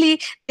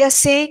basically, they are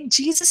saying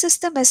Jesus is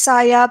the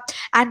Messiah,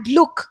 and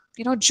look,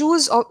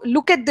 Jews,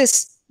 look at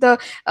this. The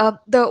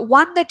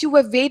one that you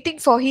were waiting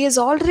for, he has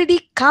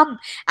already come,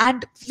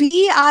 and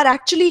we are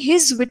actually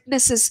his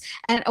witnesses.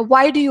 And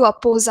why do you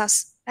oppose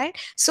us, right?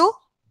 So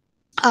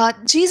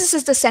Jesus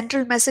is the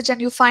central message, and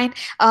you find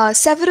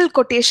several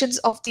quotations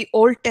of the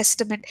Old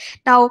Testament.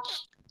 Now,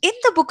 in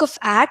the book of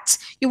Acts,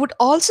 you would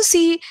also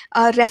see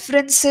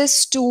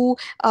references to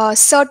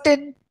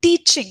certain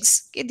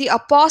teachings. Okay, the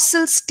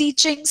apostles'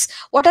 teachings.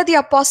 What are the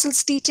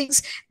apostles'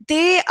 teachings?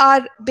 They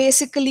are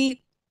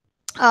basically,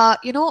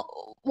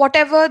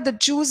 whatever the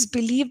Jews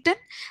believed in.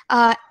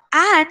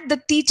 And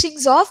the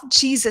teachings of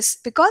Jesus,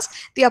 because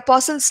the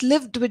apostles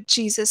lived with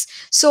Jesus.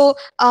 So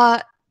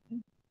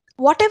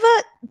whatever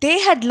they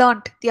had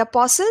learned, the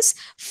apostles,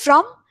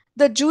 from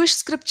the Jewish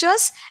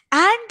scriptures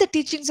and the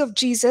teachings of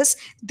Jesus,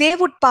 they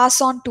would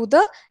pass on to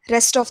the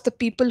rest of the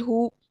people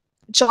who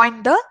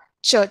joined the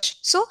church.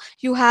 So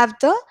you have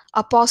the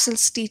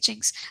apostles'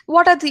 teachings.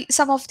 What are the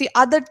some of the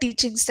other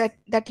teachings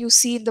that you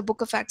see in the book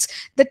of Acts?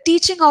 The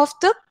teaching of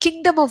the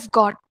kingdom of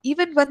God.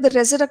 Even when the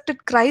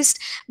resurrected Christ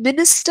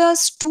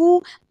ministers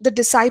to the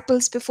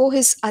disciples before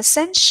his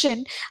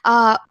ascension,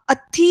 a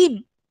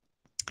theme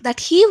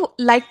that he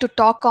liked to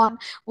talk on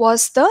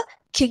was the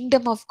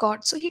kingdom of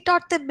God. So he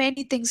taught them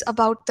many things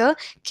about the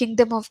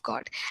kingdom of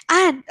God.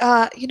 And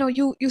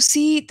you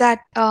see that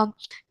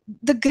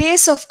the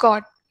grace of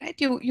God, right?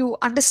 You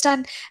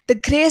understand the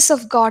grace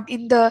of God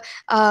in the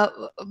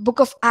book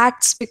of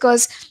Acts,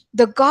 because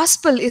the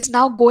gospel is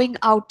now going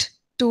out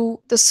to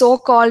the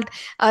so-called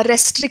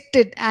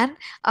restricted and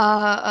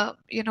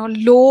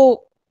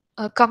low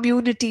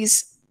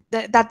communities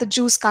that the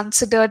Jews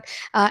considered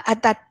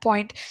at that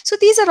point. So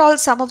these are all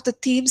some of the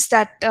themes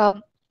that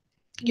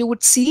you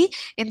would see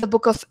in the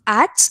book of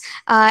Acts.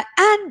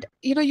 And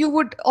you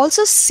would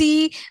also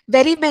see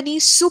very many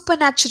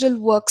supernatural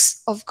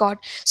works of God.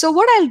 So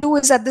what I'll do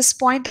is, at this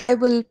point, I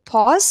will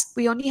pause.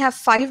 We only have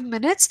 5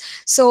 minutes,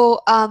 so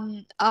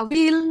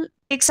we'll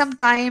take some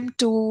time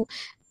to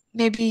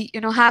maybe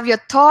have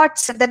your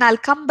thoughts, and then I'll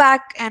come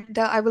back, and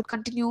I will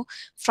continue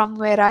from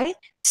where I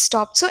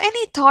stopped. So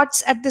any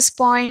thoughts at this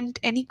point,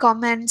 any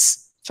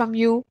comments from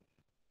you?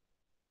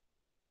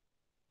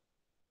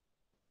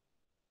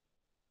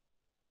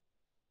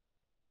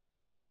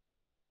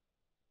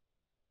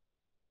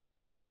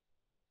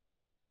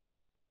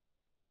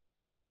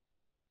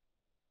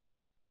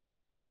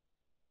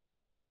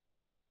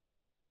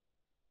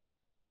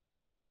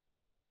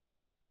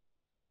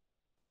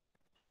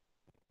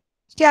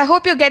 Yeah, I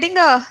hope you're getting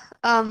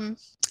an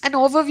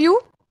overview,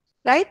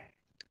 right,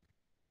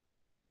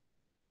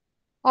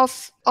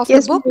 of the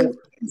Yes, book. ma'am.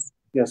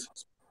 Yes.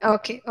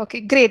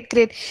 Okay,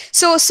 great.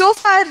 So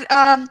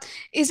far,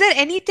 is there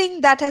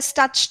anything that has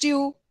touched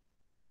you?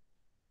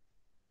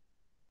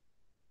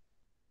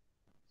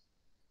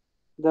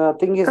 The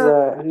thing is,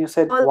 when you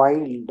said All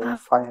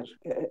wildfire,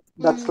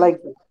 that's Mm,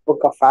 like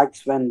Book of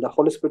Acts when the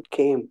Holy Spirit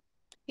came,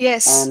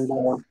 yes. and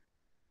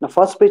the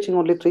first preaching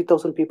only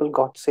 3,000 people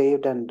got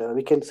saved, and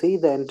we can see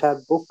the entire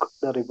book,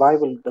 the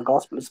revival, the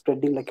gospel is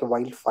spreading like a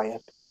wildfire.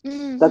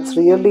 That's Mm-hmm.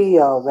 really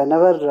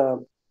whenever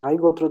I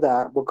go through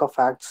the Book of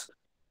Acts,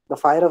 the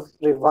fire of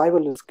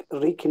revival is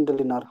rekindled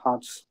in our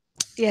hearts,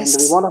 and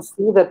we Yes. want to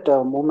see that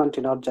moment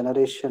in our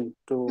generation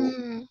to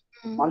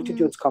Mm-hmm.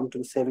 multitudes come to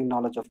the saving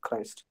knowledge of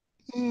Christ.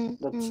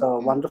 That's a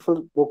Mm-hmm.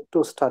 wonderful book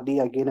to study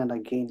again and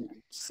again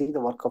and see the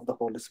work of the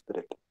Holy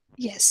Spirit.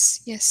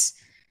 Yes,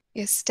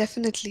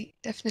 definitely.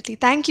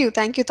 Thank you,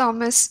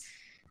 Thomas.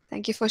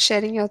 Thank you for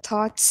sharing your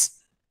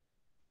thoughts.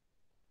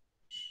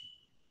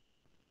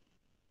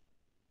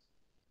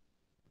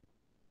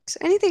 So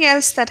anything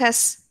else that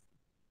has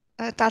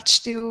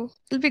touched you?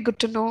 It'll be good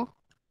to know.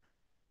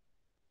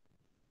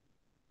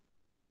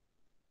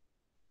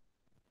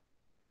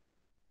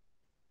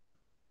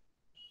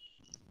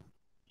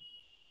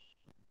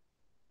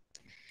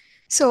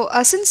 So,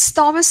 since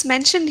Thomas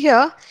mentioned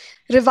here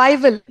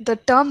revival, the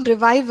term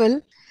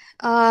revival,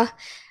 uh,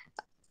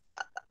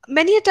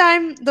 many a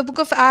time the book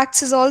of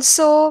Acts is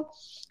also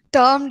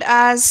termed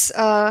as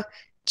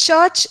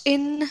church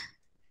in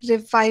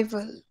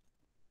revival.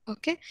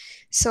 Okay,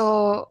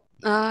 so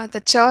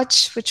the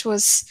church which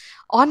was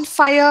on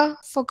fire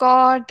for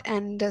God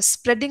and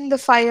spreading the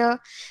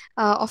fire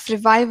of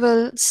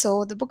revival.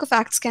 So the book of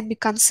Acts can be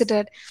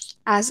considered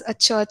as a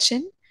church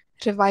in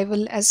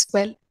revival as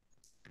well.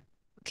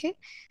 Okay,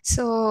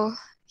 so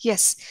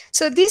yes,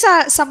 so these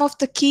are some of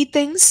the key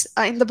things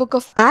in the book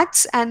of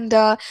Acts, and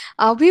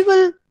we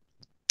will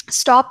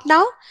stop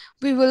now.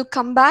 We will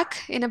come back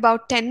in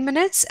about 10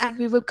 minutes and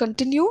we will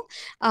continue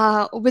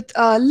with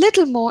a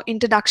little more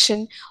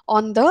introduction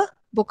on the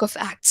book of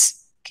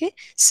Acts. Okay,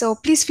 so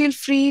please feel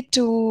free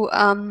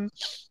to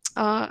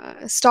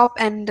stop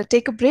and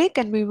take a break,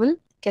 and we will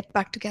get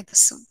back together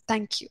soon.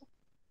 Thank you.